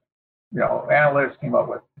possession. Analytics came up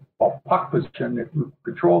with, puck possession. If you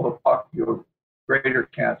control the puck, you have a greater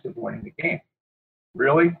chance of winning the game.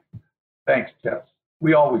 Really? Thanks, Tips.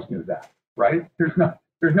 We always knew that, right? There's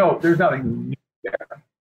nothing new there.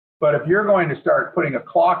 But if you're going to start putting a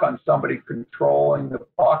clock on somebody controlling the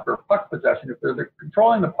puck or puck possession, if they're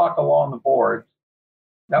controlling the puck along the boards,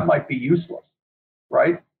 that might be useless,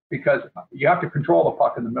 right? Because you have to control the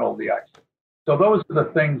puck in the middle of the ice. So those are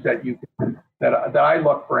the things that that I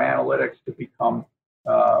look for analytics to become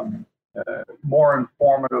more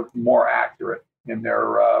informative, more accurate in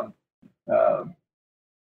their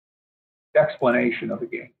explanation of the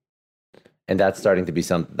game. And that's starting to be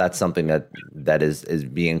something that is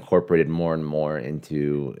being incorporated more and more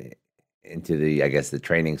into the, I guess, the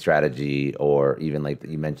training strategy, or even like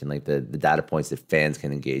you mentioned, like the data points that fans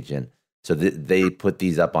can engage in. So they put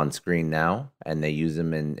these up on screen now, and they use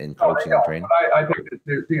them in coaching and training. I think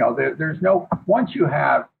that there's no, once you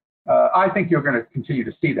have, I think you're going to continue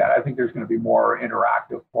to see that. I think there's going to be more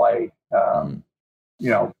interactive play,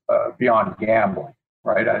 beyond gambling,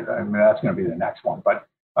 right? I mean, that's going to be the next one. But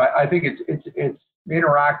I think it's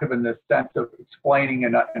interactive in the sense of explaining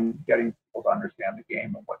and getting people to understand the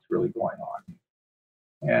game and what's really going on.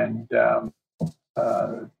 And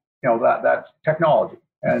that's technology.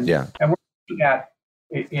 And we're looking at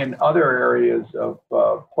in other areas of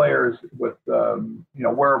players with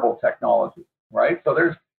wearable technology.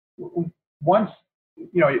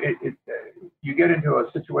 into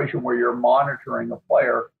a situation where you're monitoring a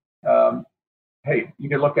player, hey, you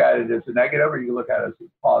can look at it as a negative or you can look at it as a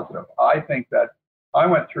positive. I think that I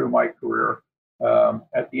went through my career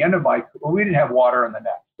at the end of we didn't have water in the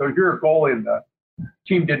net. So if you're a goalie and the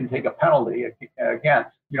team didn't take a penalty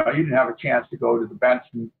against, you didn't have a chance to go to the bench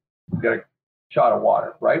and get a shot of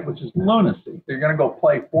water, right? Which is lunacy. You're going to go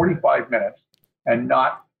play 45 minutes and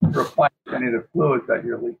not replenish any of the fluids that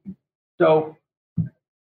you're leaking. So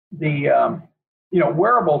the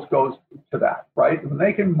wearables goes to that, right? When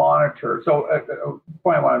they can monitor. So a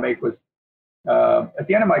point I want to make was at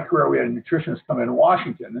the end of my career, we had a nutritionist come in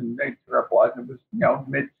Washington and they took our blood, and it was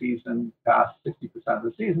mid-season, past 60% of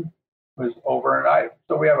the season was over, and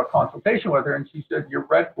so we have a consultation with her, and she said, your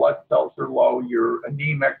red blood cells are low, you're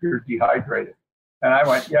anemic, you're dehydrated. And I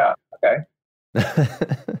went, yeah, okay.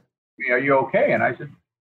 Are you okay? And I said,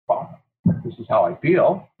 well, this is how I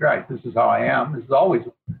feel. Right, this is how I am. This is always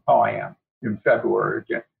how I am in February.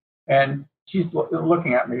 And she's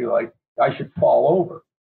looking at me like I should fall over.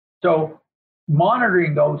 So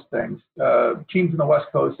monitoring those things, teams in the West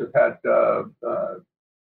Coast have had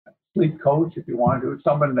sleep coach, if you want to do it,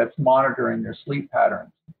 someone that's monitoring their sleep patterns,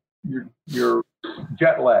 your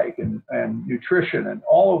jet lag and nutrition and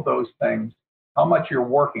all of those things, how much you're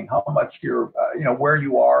working, how much you're, where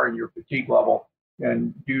you are in your fatigue level,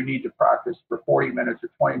 and do you need to practice for 40 minutes or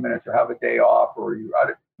 20 minutes or have a day off, or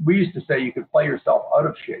we used to say you could play yourself out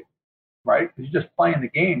of shape, right? Because you're just playing the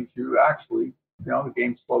games, you actually, the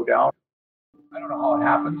games slow down. I don't know how it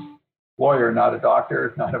happens. Lawyer, not a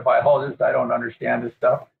doctor, not a biologist. I don't understand this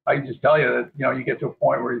stuff. I can just tell you that, you get to a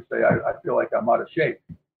point where you say, I feel like I'm out of shape.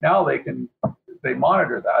 Now they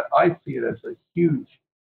monitor that. I see it as a huge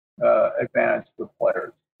advantage for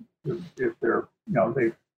players. If they're,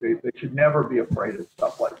 they should never be afraid of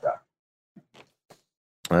stuff like that.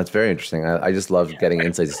 That's very interesting. I just love getting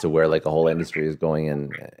insights as to where like a whole industry is going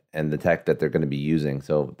and the tech that they're going to be using.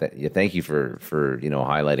 So thank you for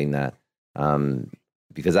highlighting that.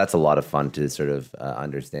 Because that's a lot of fun to sort of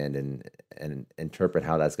understand and interpret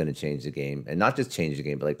how that's going to change the game, and not just change the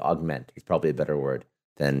game, but like augment is probably a better word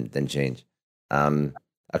than change.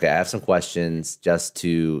 Okay, I have some questions just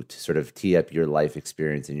to sort of tee up your life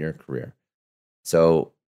experience in your career.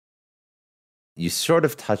 So you sort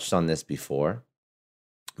of touched on this before,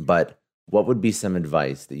 but what would be some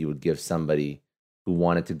advice that you would give somebody who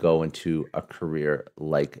wanted to go into a career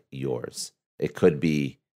like yours? It could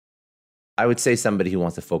be, I would say, somebody who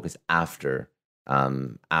wants to focus after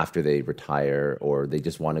they retire, or they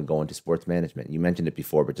just want to go into sports management. You mentioned it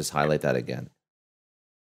before, but just highlight that again.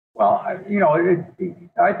 Well, I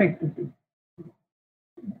think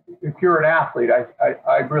if you're an athlete,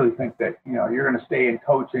 I really think that, you're going to stay in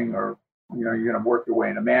coaching, or, you're going to work your way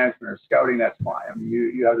into management or scouting. That's fine. I mean,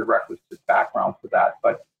 you have the requisite background for that.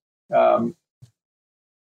 But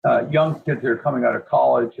young kids that are coming out of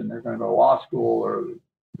college and they're going to go to law school or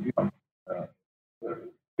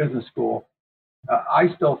business school,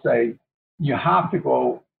 I still say you have to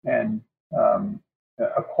go and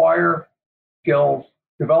acquire skills,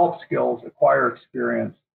 develop skills, acquire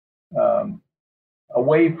experience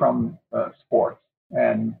away from sports,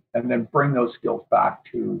 and then bring those skills back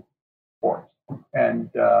to sports. And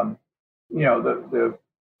the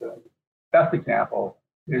best example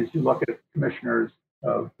is you look at commissioners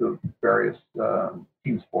of the various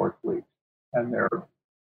team sports leagues, and they're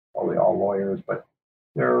probably all lawyers, but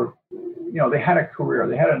they had a career,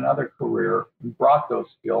 they had another career, and brought those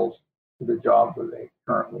skills to the job that they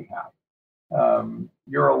currently have.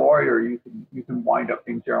 You're a lawyer, you can wind up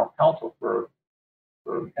being general counsel for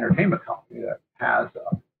an entertainment company that has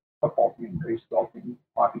a football team, baseball team,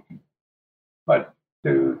 hockey team. But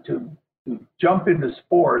to jump into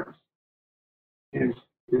sports is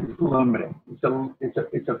limiting.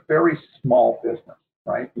 It's a very small business,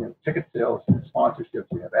 right? You have ticket sales, you have sponsorships,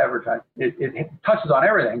 you have advertising. It touches on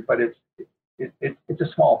everything, but it's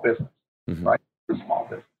a small business, mm-hmm. right? It's a small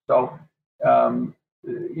business. So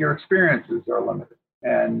your experiences are limited,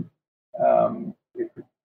 and it's a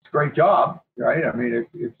great job, right? I mean,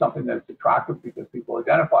 it's something that's attractive because people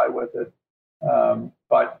identify with it.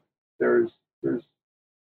 But there's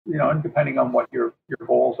and depending on what your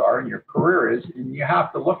goals are and your career is, and you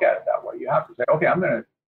have to look at it that way. You have to say, okay, I'm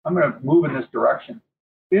gonna move in this direction.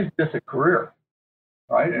 Is this a career,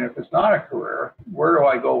 right? And if it's not a career, where do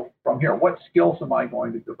I go from here? What skills am I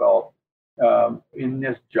going to develop in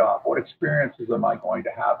this job? What experiences am I going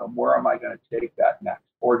to have, and where am I going to take that next?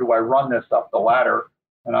 Or do I run this up the ladder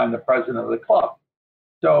and I'm the president of the club?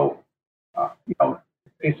 So,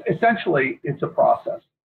 it's essentially a process.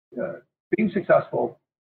 Being successful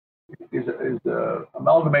is a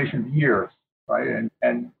amalgamation of years right?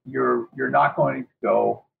 And you're not going to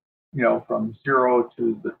go, from zero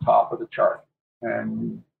to the top of the chart.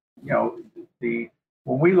 And when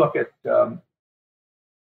we look at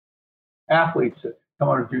athletes that come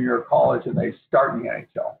out of junior college and they start in the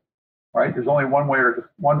NHL, right? There's only one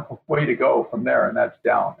way to go from there, and that's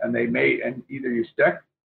down. And and either you stick,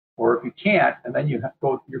 or if you can't, and then you're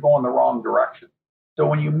going the wrong direction. So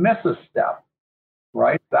when you miss a step,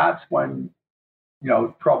 right, that's when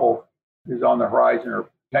trouble is on the horizon or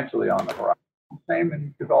potentially on the horizon. Same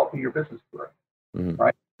in developing your business career,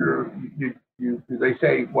 right? They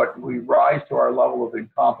say we rise to our level of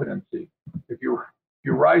incompetency. If you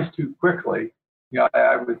rise too quickly,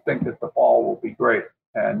 I would think that the fall will be great.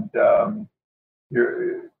 And I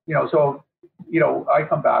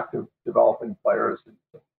come back to developing players,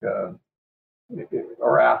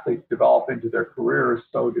 or athletes develop into their careers.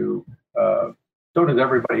 So does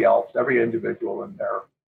everybody else, every individual in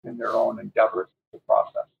their own endeavors, the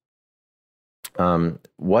process.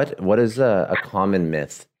 What is a common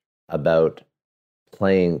myth about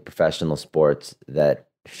playing professional sports that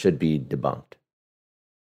should be debunked?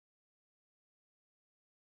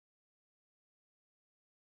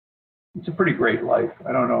 It's a pretty great life.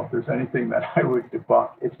 I don't know if there's anything that I would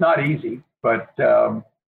debunk. It's not easy, but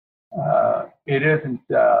it isn't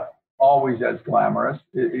always as glamorous.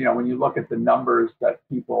 When you look at the numbers that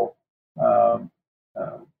people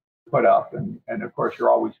put up, and of course you're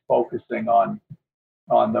always focusing on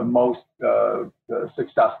the most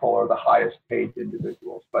successful or the highest paid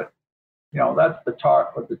individuals. But that's the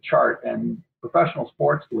top of the chart. And professional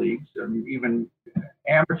sports leagues, and even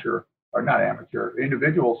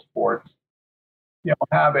individual sports,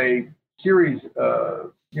 have a series,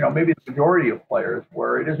 maybe the majority of players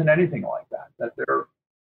where it isn't anything like that. That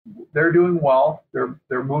they're doing well,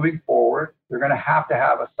 they're moving forward. They're going to have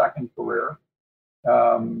a second career,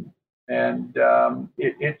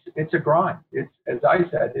 it's a grind. It's, as I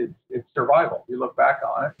said, it's survival. You look back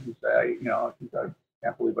on it and you say, I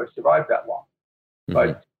can't believe I survived that long. Mm-hmm.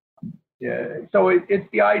 But so it's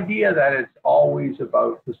the idea that it's always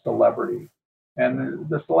about the celebrity, and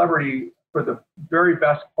the celebrity for the very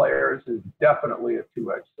best players is definitely a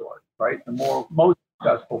two-edged sword, right? The most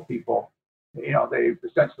successful people, they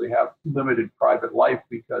essentially have limited private life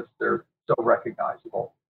because they're so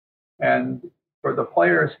recognizable. And for the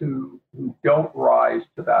players who don't rise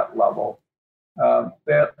to that level,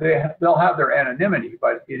 they'll have their anonymity,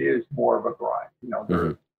 but it is more of a grind.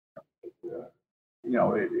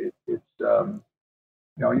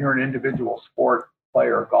 You're an individual sport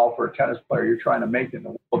player, golfer, tennis player. You're trying to make it in the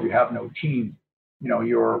world. You have no team.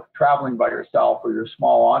 You're traveling by yourself, or your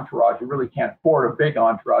small entourage. You really can't afford a big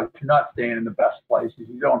entourage. You're not staying in the best places.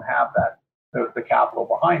 You don't have the capital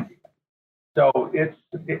behind you. So it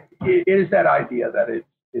is that idea that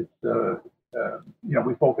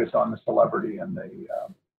we focus on the celebrity and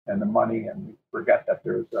the money, and we forget that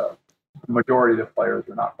there's the majority of the players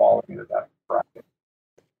are not falling into that bracket.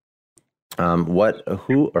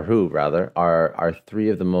 Who are three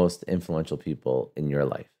of the most influential people in your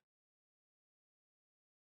life?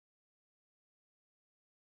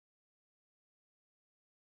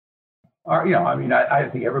 I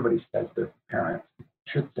think everybody says their parents.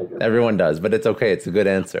 Should say this. Everyone does, but it's okay. It's a good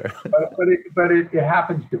answer. but it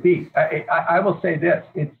happens to be. I will say this: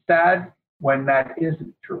 it's sad when that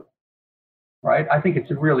isn't true, right? I think it's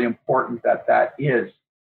really important that is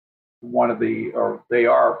one of the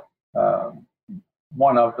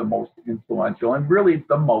most influential, and really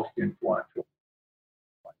the most influential.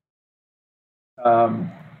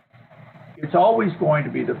 It's always going to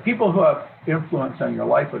be the people who have influence on your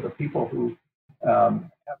life, or the people who have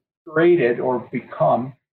created or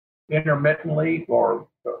become intermittently or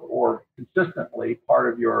consistently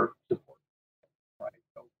part of your support. Right.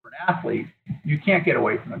 So for an athlete, you can't get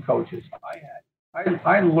away from the coaches I had.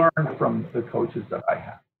 I learned from the coaches that I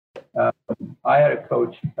had. I had a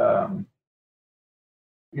coach.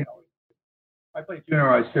 I played junior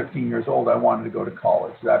when I was 15 years old. I wanted to go to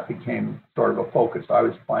college. That became sort of a focus. I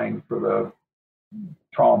was playing for the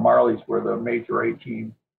Toronto Marlies, were the major A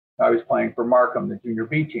team. I was playing for Markham, the junior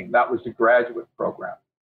B team. That was the graduate program.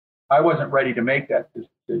 I wasn't ready to make that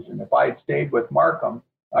decision. If I had stayed with Markham,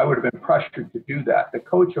 I would have been pressured to do that. The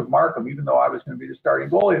coach of Markham, even though I was going to be the starting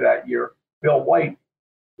goalie that year, Bill White,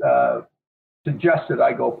 suggested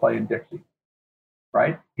I go play in Dixie.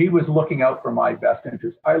 Right? He was looking out for my best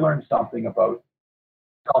interest. I learned something about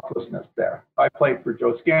selflessness there. I played for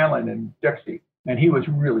Joe Scanlon in Dixie, and he was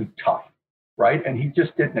really tough, right? And he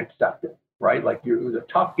just didn't accept it, right? Like it was a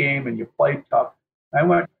tough game, and you played tough. I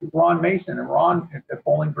went to Ron Mason, and Ron at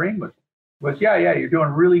Bowling Green was was, yeah, you're doing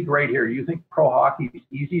really great here. You think pro hockey is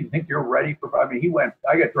easy? You think you're ready for? I mean,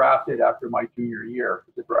 I got drafted after my junior year.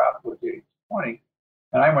 The draft was age 20,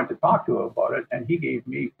 and I went to talk to him about it, and he gave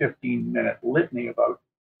me 15-minute litany about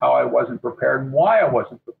how I wasn't prepared and why I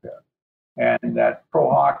wasn't prepared, and that pro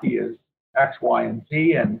hockey is X, Y, and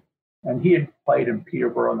Z, and he had played in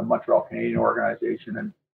Peterborough in the Montreal Canadian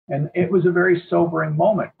organization, and it was a very sobering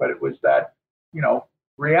moment, but it was that,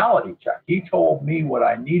 reality check. He told me what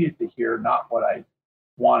I needed to hear, not what I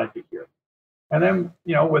wanted to hear. And then,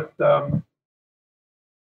 with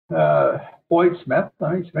Floyd Smith,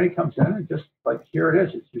 Smitty comes in and just like, here it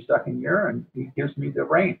is. It's your second year, and he gives me the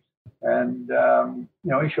reins. And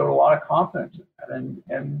he showed a lot of confidence in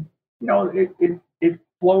that. And it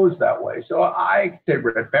flows that way. So I say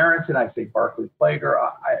Red Berenson, I say Barclay Plager,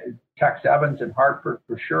 Tex Evans in Hartford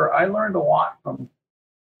for sure. I learned a lot from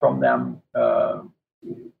them,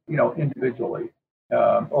 individually,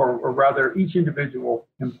 or rather, each individual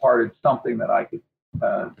imparted something that I could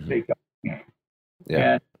take up.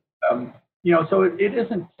 Yeah. And so it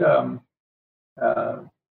isn't.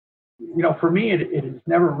 For me, it has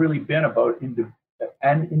never really been about an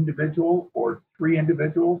individual or three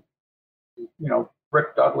individuals.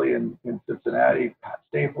 Rick Dudley in Cincinnati, Pat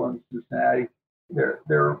Staple in Cincinnati.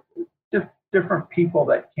 They're just different people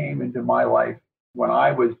that came into my life when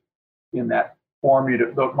I was in that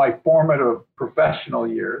my formative professional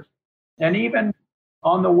years, and even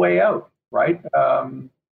on the way out, right?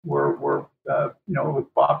 We're with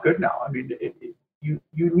Bob Goodnow. I mean, you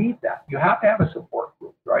need that. You have to have a support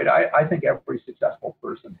group, right? I think every successful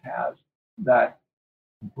person has that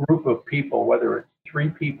group of people, whether it's three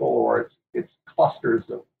people or it's clusters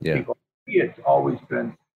of people. It's always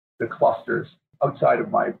been the clusters outside of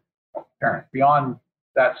my parents. Beyond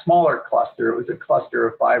that smaller cluster, it was a cluster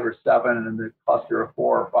of 5 or 7, and the cluster of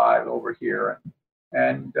 4 or 5 over here,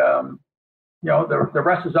 and the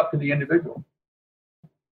rest is up to the individual.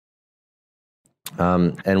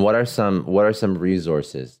 And what are some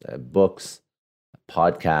resources, books,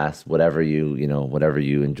 podcasts, whatever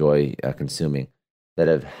you enjoy consuming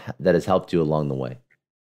that has helped you along the way?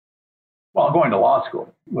 Well, going to law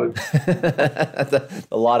school was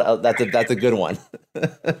that's a good one. a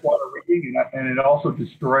lot of reading, and it also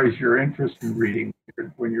destroys your interest in reading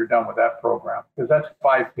when you're done with that program, because that's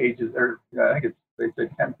 5 pages. I think they say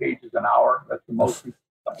 10 pages an hour. That's the most you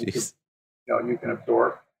can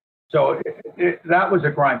absorb. So that was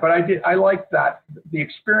a grind, but I liked that. The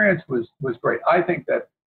experience was great. I think that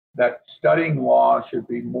studying law should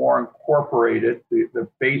be more incorporated. The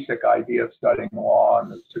basic idea of studying law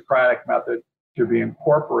and the Socratic method should be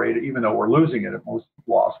incorporated, even though we're losing it at most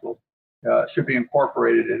law schools, should be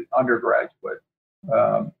incorporated in undergraduate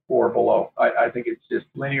or below. I think it's just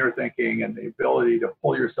linear thinking and the ability to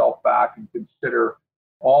pull yourself back and consider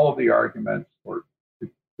all of the arguments, or to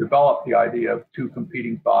develop the idea of 2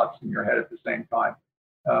 competing thoughts in your head at the same time.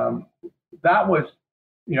 That was,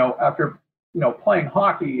 after playing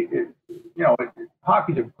hockey,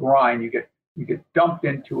 hockey's a grind. You get dumped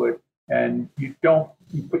into it, and you don't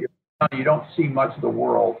see much of the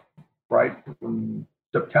world, right, from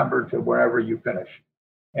September to wherever you finish.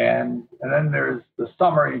 And then there's the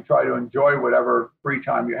summer, and you try to enjoy whatever free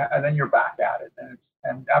time you have, and then you're back at it.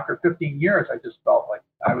 And after 15 years, I just felt like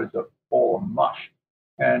I was a bowl of mush.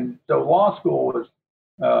 And so law school was,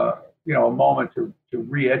 a moment to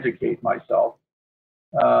re-educate myself.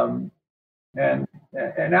 And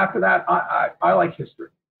after that, I like history,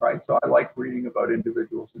 right? So I like reading about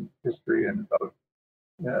individuals in history and about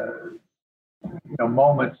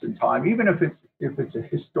moments in time, even if it's a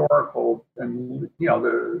historical, and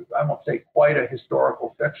I won't say quite a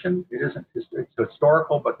historical fiction. It isn't. It's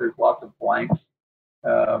historical, but there's lots of blanks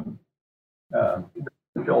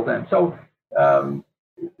filled in. So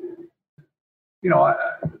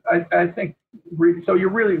I think so. You're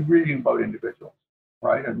really reading about individuals,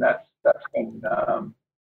 right? And that's been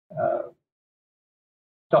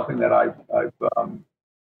something that I've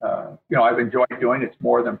enjoyed doing. It's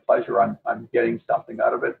more than pleasure. I'm getting something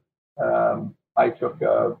out of it. I took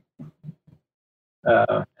a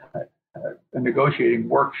negotiating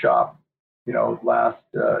workshop, last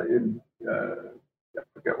I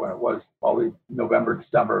forget when it was, probably November,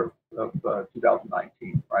 December of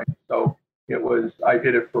 2019, right? So I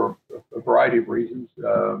did it for a variety of reasons,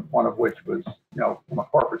 one of which was, from a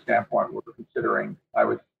corporate standpoint, we're considering, I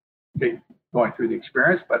was going through the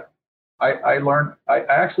experience, but I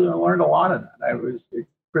actually learned a lot of that. It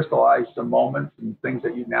crystallized some moments and things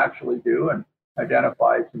that you naturally do, and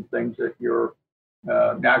identified some things that you're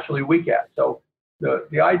naturally weak at. So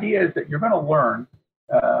the idea is that you're going to learn.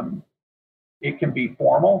 It can be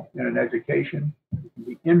formal in an education, it can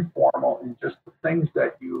can be informal in just the things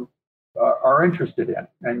that you are interested in,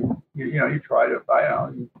 and you try to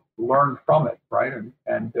learn from it, right?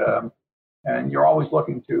 And you're always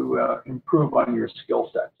looking to improve on your skill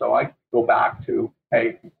set. So I go back to,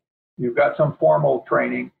 hey, you've got some formal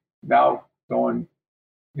training, now go and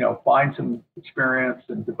find some experience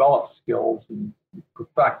and develop skills and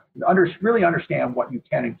perfect, really understand what you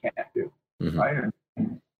can and can't do, right?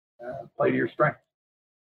 And play to your strengths.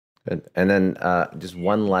 Good. And then just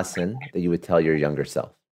one lesson that you would tell your younger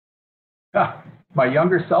self. My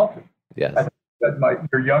younger self? Yes. I said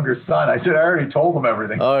your younger son. I said I already told him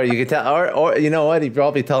everything. Oh, you could tell, or you know what? You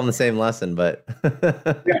probably tell him the same lesson, but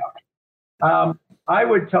yeah. I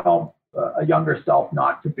would tell a younger self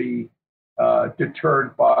not to be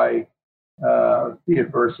deterred by the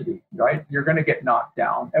adversity. Right? You're going to get knocked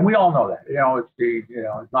down, and we all know that.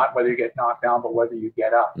 It's not whether you get knocked down, but whether you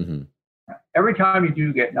get up. Mm-hmm. Every time you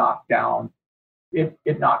do get knocked down, it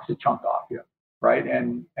knocks a chunk off you. Right?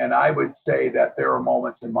 And I would say that there are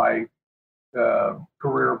moments in my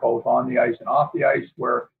career, both on the ice and off the ice,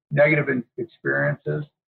 where negative experiences,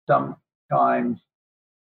 sometimes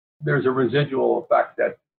there's a residual effect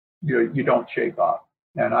that you don't shake off.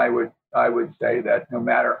 And I would say that no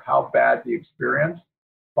matter how bad the experience,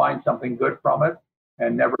 find something good from it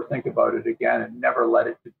and never think about it again, and never let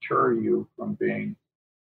it deter you from being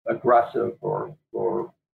aggressive or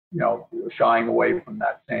shying away from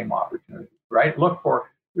that same opportunity. Right? Look for,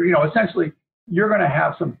 essentially, you're going to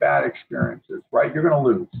have some bad experiences, right? You're going to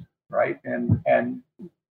lose, right? And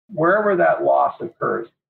wherever that loss occurs,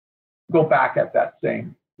 go back at that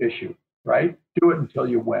same issue, right? Do it until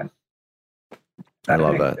you win. I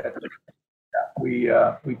love that. We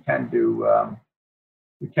tend to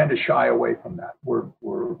shy away from that.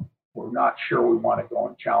 We're not sure we want to go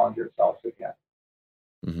and challenge ourselves again.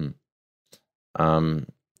 Mm-hmm.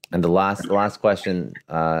 And the last question.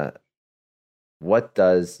 What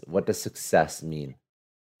does success mean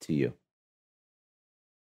to you?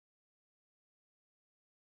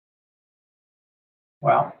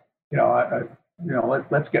 Well,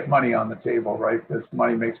 let's get money on the table, right? Because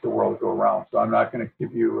money makes the world go round. So I'm not going to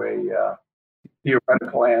give you a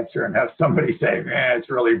theoretical answer and have somebody say, "Man, it's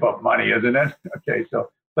really about money, isn't it?" Okay, so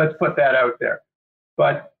let's put that out there.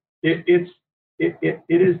 But it is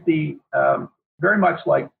the very much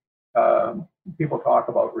like people talk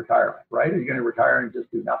about retirement, right? Are you going to retire and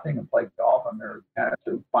just do nothing and play golf or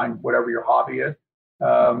to find whatever your hobby is?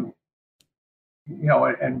 And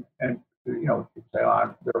say,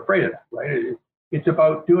 oh, they're afraid of that, right? It's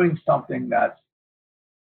about doing something that's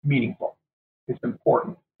meaningful. It's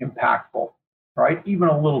important, impactful, right? Even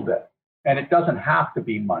a little bit. And it doesn't have to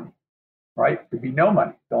be money, right? It could be no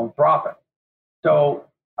money, philanthropic. So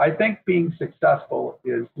I think being successful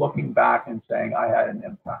is looking back and saying, I had an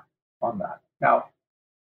impact on that. Now,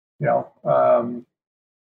 you're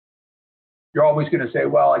always going to say,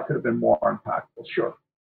 well, I could have been more impactful. Sure.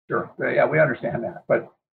 Yeah, we understand that.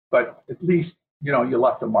 But at least, you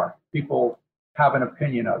left a mark. People have an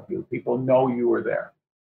opinion of you. People know you were there.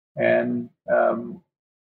 And,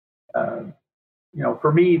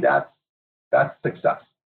 for me, that's success,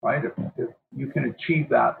 right? If you can achieve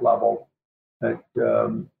that level,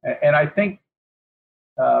 and I think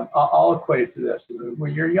I'll equate it to this.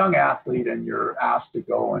 When you're a young athlete and you're asked to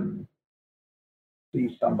go and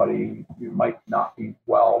see somebody who might not be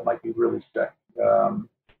well, might be really sick,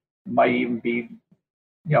 might even be,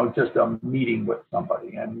 just a meeting with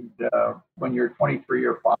somebody. And when you're 23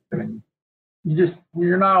 or 5, and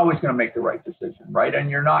you're not always going to make the right decision, right?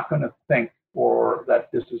 And you're not going to think that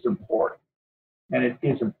this is important. And it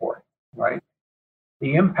is important, right?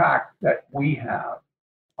 The impact that we have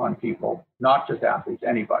on people, not just athletes,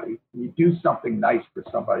 anybody, when you do something nice for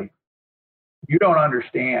somebody, you don't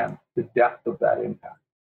understand the depth of that impact,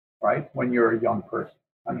 right? When you're a young person.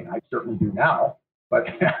 I mean, I certainly do now, but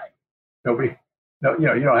you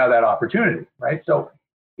don't have that opportunity, right? So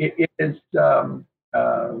it is,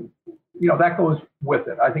 that goes with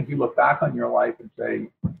it. I think you look back on your life and say,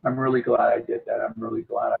 I'm really glad I did that. I'm really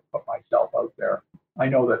glad I put myself out there. I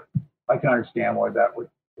know that I can understand why that would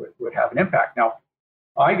have an impact. Now,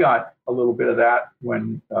 I got a little bit of that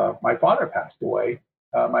when my father passed away.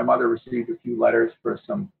 My mother received a few letters for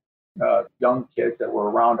some young kids that were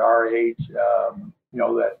around our age,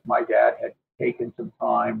 that my dad had taken some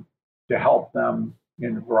time to help them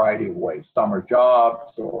in a variety of ways, summer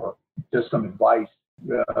jobs or just some advice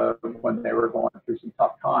when they were going through some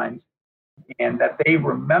tough times, and that they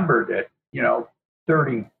remembered it,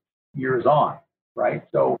 30 years on, right?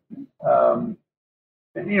 So,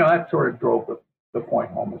 that sort of drove the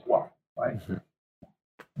point home as well, right?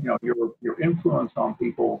 your influence on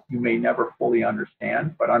people you may never fully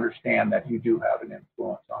understand, but understand that you do have an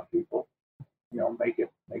influence on people. Make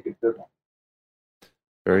it good one.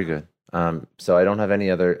 Very good. So I don't have any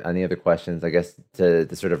other questions. I guess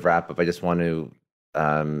to sort of wrap up, I just want to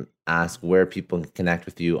ask where people can connect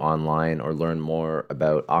with you online or learn more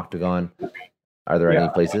about Octagon. Are there any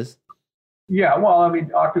places? Yeah, well, I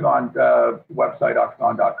mean, Octagon website,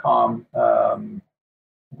 octagon.com.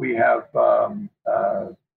 We have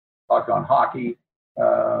Octagon Hockey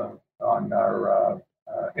on our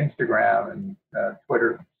Instagram and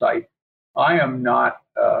Twitter site. I am not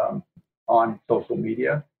on social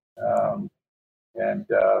media, and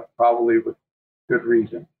probably with good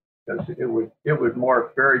reason, because it would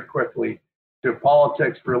morph very quickly to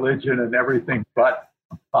politics, religion, and everything but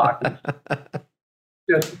hockey.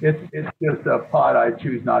 It's just a pot I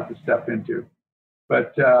choose not to step into.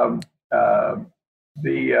 But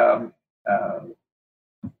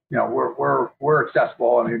we're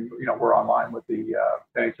accessible. I mean, we're online with the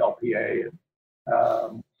NHLPA,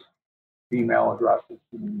 and email addresses,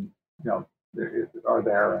 and are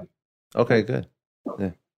there. And, okay, good.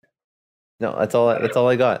 Yeah. No, that's all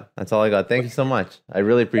I got. That's all I got. Thank you so much. I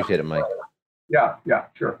really appreciate it, Mike. Yeah,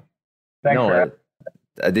 sure. Thanks.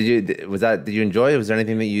 Did you enjoy it? Was there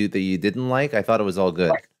anything that you didn't like? I thought it was all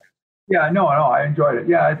good. Yeah, no, I enjoyed it.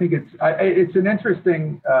 Yeah, I think it's an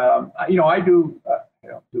interesting. I do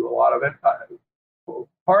do a lot of it.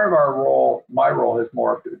 Part of our role, my role, has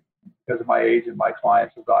morphed because of my age and my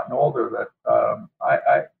clients have gotten older. That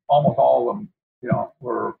I almost all of them,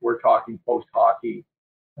 we're talking post hockey,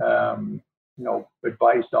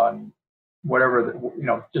 advice on whatever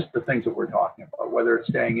just the things that we're talking about, whether it's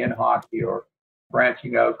staying in hockey or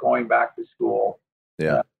branching out, going back to school.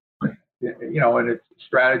 Yeah. And it's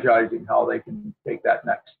strategizing how they can take that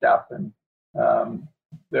next step. And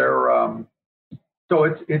so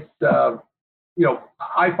it's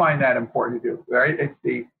I find that important to do, right? It's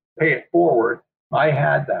the pay it forward. I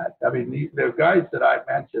had that. I mean, the guys that I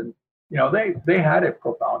mentioned, they had a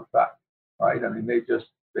profound effect, right? I mean, they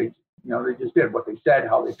just did what they said,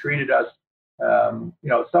 how they treated us.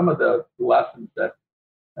 Some of the lessons that,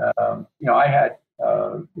 I had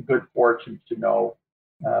the good fortune to know,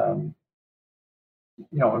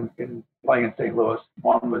 in playing in St. Louis.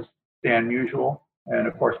 One was Stan Musial, and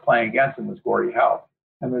of course playing against him was Gordie Howe.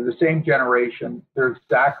 And they're the same generation. They're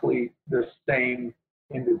exactly the same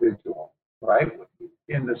individual, right?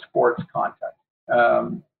 In the sports context.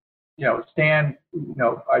 Stan,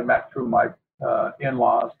 I met through my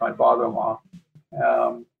in-laws, my father-in-law.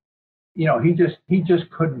 He just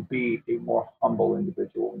couldn't be a more humble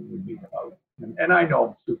individual when you meet him. And I know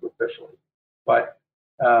him superficially, but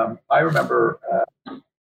I remember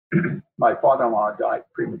my father-in-law died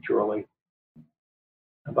prematurely.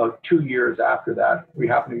 About 2 years after that, we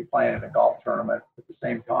happened to be playing in a golf tournament at the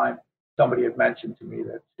same time. Somebody had mentioned to me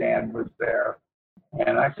that Stan was there.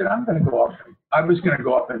 And I said, I was going to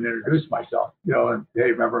go up and introduce myself, and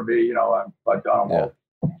hey, remember me, I'm Bud Donald.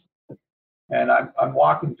 Yeah. And I'm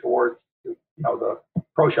walking towards, the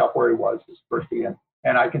pro shop where he was, his first tee,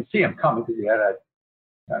 and I can see him coming because he had a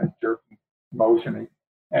kind of jerky motion.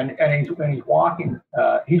 And he's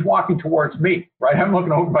walking towards me, right? I'm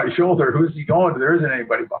looking over my shoulder. Who's he going to? There isn't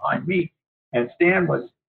anybody behind me. And Stan was,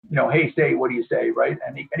 hey, say, what do you say, right?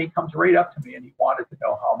 And he comes right up to me, and he wanted to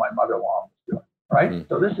know how my mother-in-law was doing, right? Mm-hmm.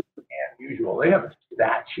 So this is unusual. They have a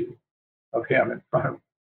statue of him in front of,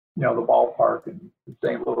 the ballpark in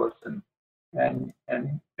St. Louis,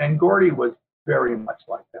 and Gordie was very much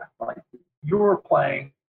like that. Like, you were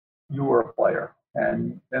playing, you were a player,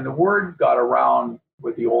 and the word got around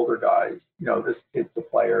with the older guys, this kid's a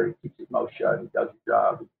player, he keeps his mouth shut, he does his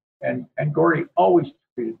job. And Gordie always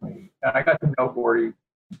treated me. And I got to know Gordie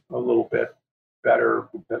a little bit better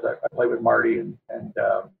because I played with Marty and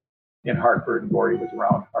in Hartford, and Gordie was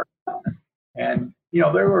around Hartford. And they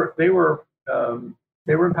were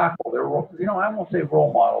impactful. They were, I won't say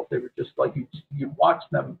role models. They were just like you watch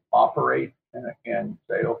them operate and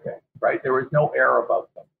say, okay, right? There was no air about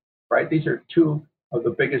them, right? These are two of the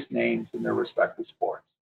biggest names in their respective sports.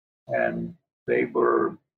 And they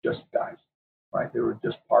were just guys, right? They were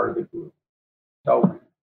just part of the group. So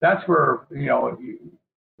that's where,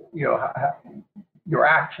 your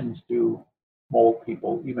actions do mold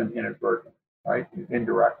people, even inadvertently, right?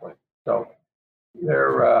 Indirectly. So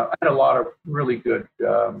I had a lot of really good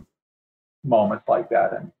moments like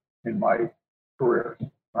that in my career,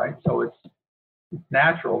 right? So it's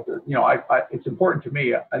natural to, it's important to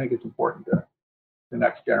me. I think it's important to the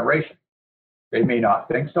next generation. They may not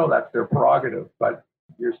think so. That's their prerogative, but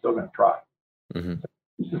you're still going to try. Mm-hmm. So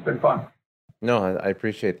this has been fun. No, I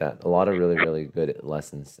appreciate that. A lot of really, really good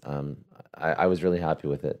lessons. I was really happy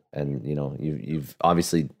with it, and you've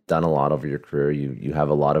obviously done a lot over your career. You have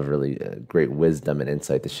a lot of really great wisdom and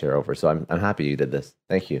insight to share over. So I'm happy you did this.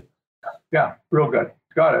 Thank you. Yeah, real good.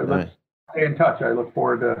 Got it. All Let's right. stay in touch. I look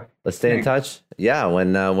forward to Let's stay in seeing. touch. Yeah,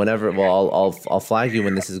 whenever. Well, I'll flag you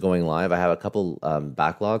when this is going live. I have a couple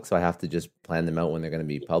backlogs, so I have to just plan them out when they're going to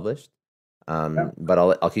be published. Yeah. But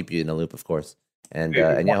I'll keep you in the loop, of course. And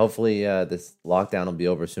yeah, hopefully this lockdown will be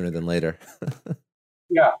over sooner than later.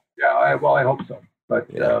 Yeah, yeah. I hope so. But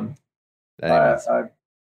Yeah. uh, Anyways, uh,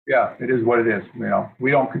 yeah, it is what it is.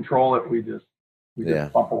 We don't control it. We just yeah.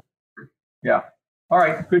 bump along. Yeah. All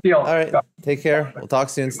right. Good deal. All right. Take care. We'll talk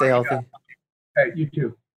soon. Stay healthy. Hey, you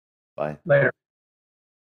too. Bye. Later.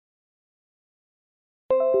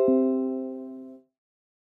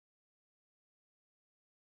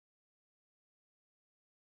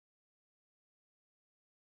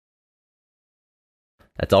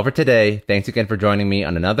 That's all for today. Thanks again for joining me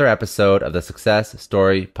on another episode of the Success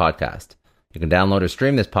Story Podcast. You can download or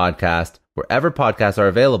stream this podcast wherever podcasts are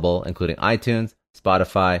available, including iTunes,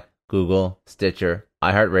 Spotify, Google, Stitcher,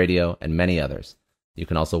 iHeartRadio, and many others. You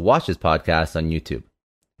can also watch this podcast on YouTube.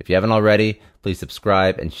 If you haven't already, please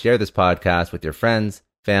subscribe and share this podcast with your friends,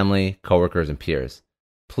 family, coworkers, and peers.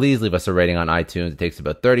 Please leave us a rating on iTunes. It takes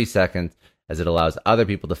about 30 seconds as it allows other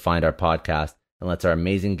people to find our podcast and lets our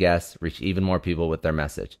amazing guests reach even more people with their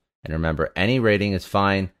message. And remember, any rating is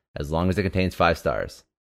fine as long as it contains 5 stars.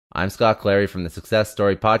 I'm Scott Clary from the Success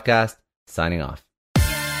Story Podcast, signing off.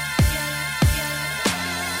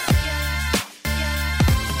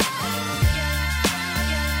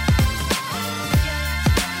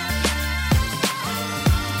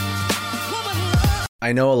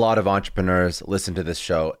 I know a lot of entrepreneurs listen to this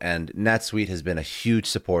show, and NetSuite has been a huge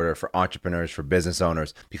supporter for entrepreneurs, for business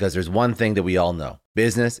owners, because there's one thing that we all know.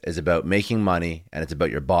 Business is about making money, and it's about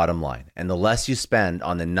your bottom line. And the less you spend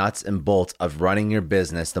on the nuts and bolts of running your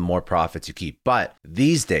business, the more profits you keep. But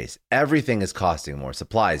these days, everything is costing more.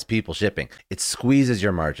 Supplies, people, shipping. It squeezes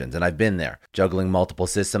your margins, and I've been there, juggling multiple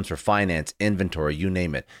systems for finance, inventory, you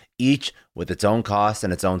name it, each with its own costs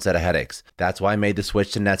and its own set of headaches. That's why I made the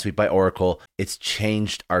switch to NetSuite by Oracle. It's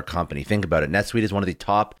changed our company. Think about it. NetSuite is one of the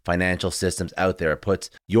top financial systems out there. It puts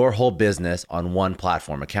your whole business on one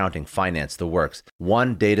platform, accounting, finance, the works.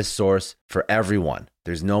 One data source for everyone.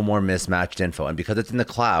 There's no more mismatched info. And because it's in the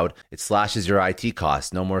cloud, it slashes your IT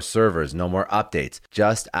costs. No more servers, no more updates.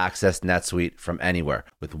 Just access NetSuite from anywhere.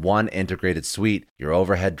 With one integrated suite, your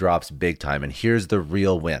overhead drops big time. And here's the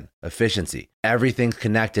real win. Efficiency. Everything's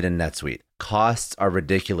connected in NetSuite. Costs are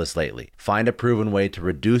ridiculous lately. Find a proven way to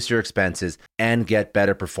reduce your expenses and get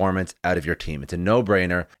better performance out of your team. It's a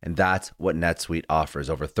no-brainer, and that's what NetSuite offers.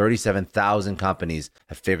 Over 37,000 companies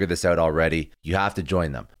have figured this out already. You have to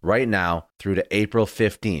join them. Right now, through to April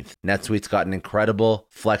 15th, NetSuite's got an incredible,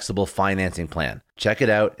 flexible financing plan. Check it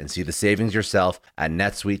out and see the savings yourself at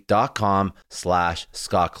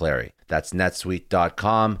netsuite.com/Scott Clary. That's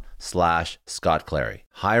netsuite.com/Scott Clary.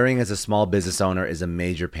 Hiring as a small business owner is a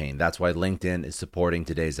major pain. That's why LinkedIn is supporting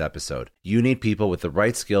today's episode. You need people with the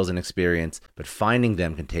right skills and experience, but finding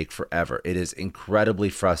them can take forever. It is incredibly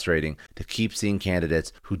frustrating to keep seeing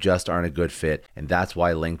candidates who just aren't a good fit, and that's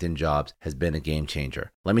why LinkedIn Jobs has been a game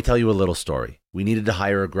changer. Let me tell you a little story. We needed to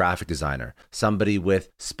hire a graphic designer, somebody with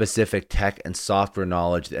specific tech and software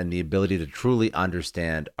knowledge and the ability to truly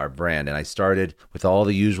understand our brand. And I started with all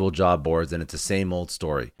the usual job boards, and it's the same old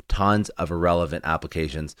story. Tons of irrelevant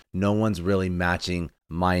applications. No one's really matching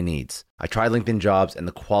my needs. I tried LinkedIn Jobs, and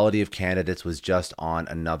the quality of candidates was just on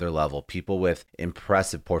another level. People with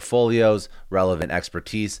impressive portfolios, relevant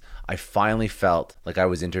expertise. I finally felt like I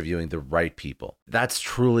was interviewing the right people. That's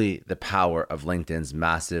truly the power of LinkedIn's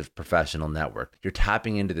massive professional network. You're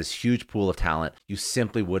tapping into this huge pool of talent you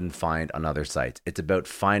simply wouldn't find on other sites. It's about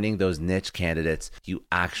finding those niche candidates you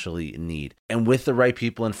actually need. And with the right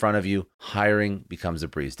people in front of you, hiring becomes a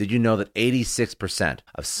breeze. Did you know that 86%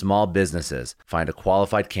 of small businesses find a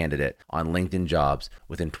qualified candidate on LinkedIn Jobs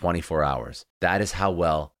within 24 hours? That is how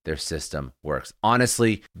well their system works.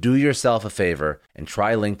 Honestly, do yourself a favor and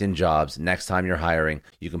try LinkedIn Jobs next time you're hiring.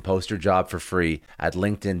 You can post your job for free at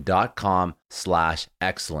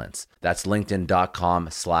linkedin.com/excellence. That's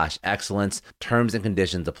linkedin.com/excellence. Terms and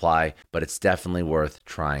conditions apply, but it's definitely worth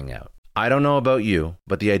trying out. I don't know about you,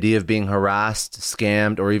 but the idea of being harassed,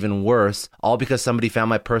 scammed, or even worse, all because somebody found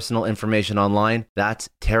my personal information online, that's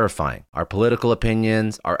terrifying. Our political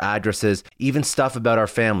opinions, our addresses, even stuff about our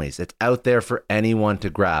families, it's out there for anyone to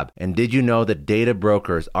grab. And did you know that data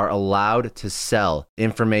brokers are allowed to sell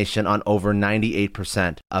information on over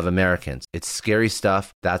 98% of Americans? It's scary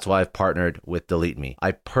stuff. That's why I've partnered with Delete Me.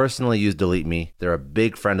 I personally use Delete Me. They're a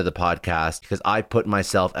big friend of the podcast because I put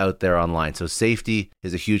myself out there online. So safety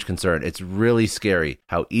is a huge concern. It's really scary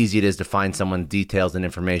how easy it is to find someone's details and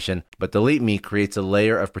information, but Delete Me creates a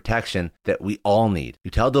layer of protection that we all need. You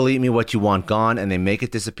tell Delete Me what you want gone, and they make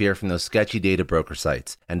it disappear from those sketchy data broker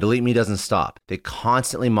sites. And Delete Me doesn't stop. They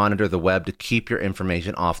constantly monitor the web to keep your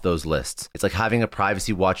information off those lists. It's like having a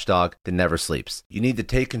privacy watchdog that never sleeps. You need to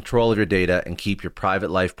take control of your data and keep your private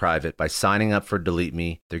life private by signing up for Delete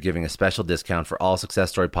Me. They're giving a special discount for all Success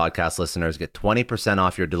Story podcast listeners. Get 20%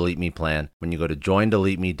 off your Delete Me plan when you go to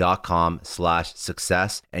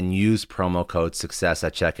joindeleteme.com/success and use promo code success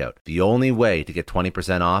at checkout. The only way to get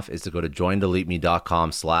 20% off is to go to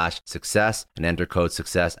joindeleteme.com/success and enter code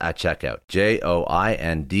success at checkout.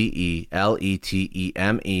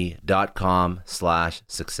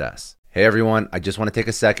 joindeleteme.com/success. Hey everyone, I just want to take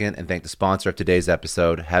a second and thank the sponsor of today's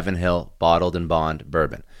episode, Heaven Hill Bottled and Bond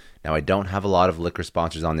Bourbon. Now, I don't have a lot of liquor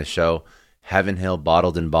sponsors on this show. Heaven Hill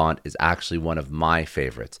Bottled and Bond is actually one of my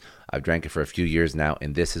favorites. I've drank it for a few years now,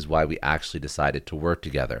 and this is why we actually decided to work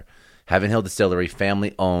together. Heaven Hill Distillery,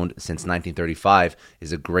 family owned since 1935,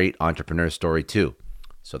 is a great entrepreneur story too.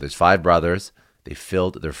 So there's 5 brothers. They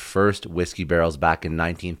filled their first whiskey barrels back in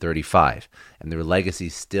 1935, and their legacy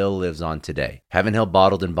still lives on today. Heaven Hill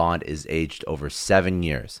Bottled and Bond is aged over 7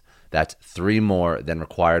 years. That's 3 more than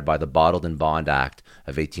required by the Bottled and Bond Act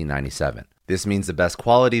of 1897. This means the best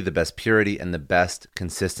quality, the best purity, and the best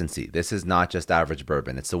consistency. This is not just average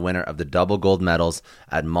bourbon. It's the winner of the double gold medals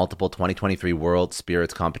at multiple 2023 World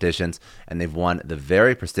Spirits competitions, and they've won the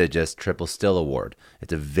very prestigious Triple Still Award.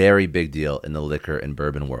 It's a very big deal in the liquor and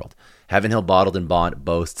bourbon world. Heaven Hill Bottled and Bond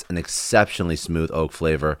boasts an exceptionally smooth oak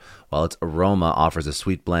flavor, while its aroma offers a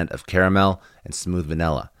sweet blend of caramel and smooth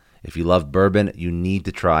vanilla. If you love bourbon, you need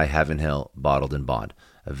to try Heaven Hill Bottled and Bond.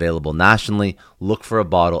 Available nationally, look for a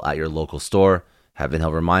bottle at your local store. Heaven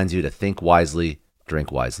Hill reminds you to think wisely,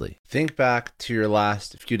 drink wisely. Think back to your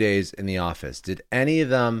last few days in the office. Did any of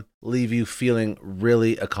them leave you feeling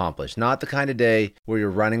really accomplished? Not the kind of day where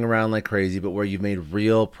you're running around like crazy, but where you've made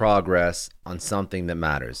real progress on something that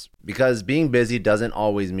matters. Because being busy doesn't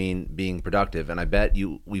always mean being productive, and I bet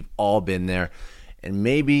we've all been there. And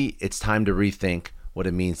maybe it's time to rethink what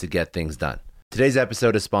it means to get things done. Today's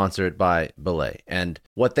episode is sponsored by Belay, and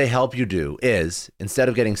what they help you do is, instead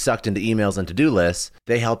of getting sucked into emails and to-do lists,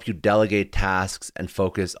 they help you delegate tasks and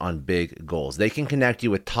focus on big goals. They can connect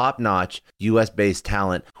you with top-notch US-based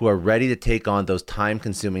talent who are ready to take on those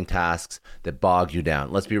time-consuming tasks that bog you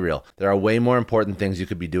down. Let's be real. There are way more important things you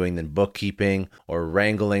could be doing than bookkeeping or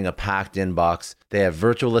wrangling a packed inbox. They have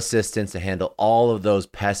virtual assistants to handle all of those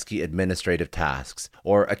pesky administrative tasks,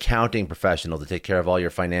 or accounting professionals to take care of all your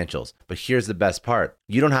financials. But here's the best part.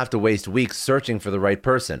 You don't have to waste weeks searching for the right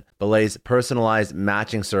person. Belay's personalized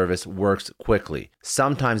matching service works quickly,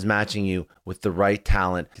 sometimes matching you with the right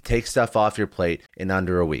talent to take stuff off your plate in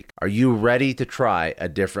under a week. Are you ready to try a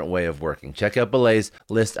different way of working? Check out Belay's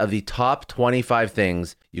list of the top 25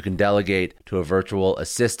 things you can delegate to a virtual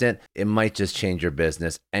assistant. It might just change your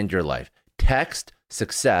business and your life. Text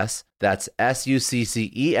SUCCESS, that's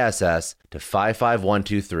SUCCESS, to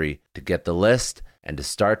 55123 to get the list and to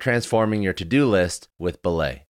start transforming your to-do list with Belay.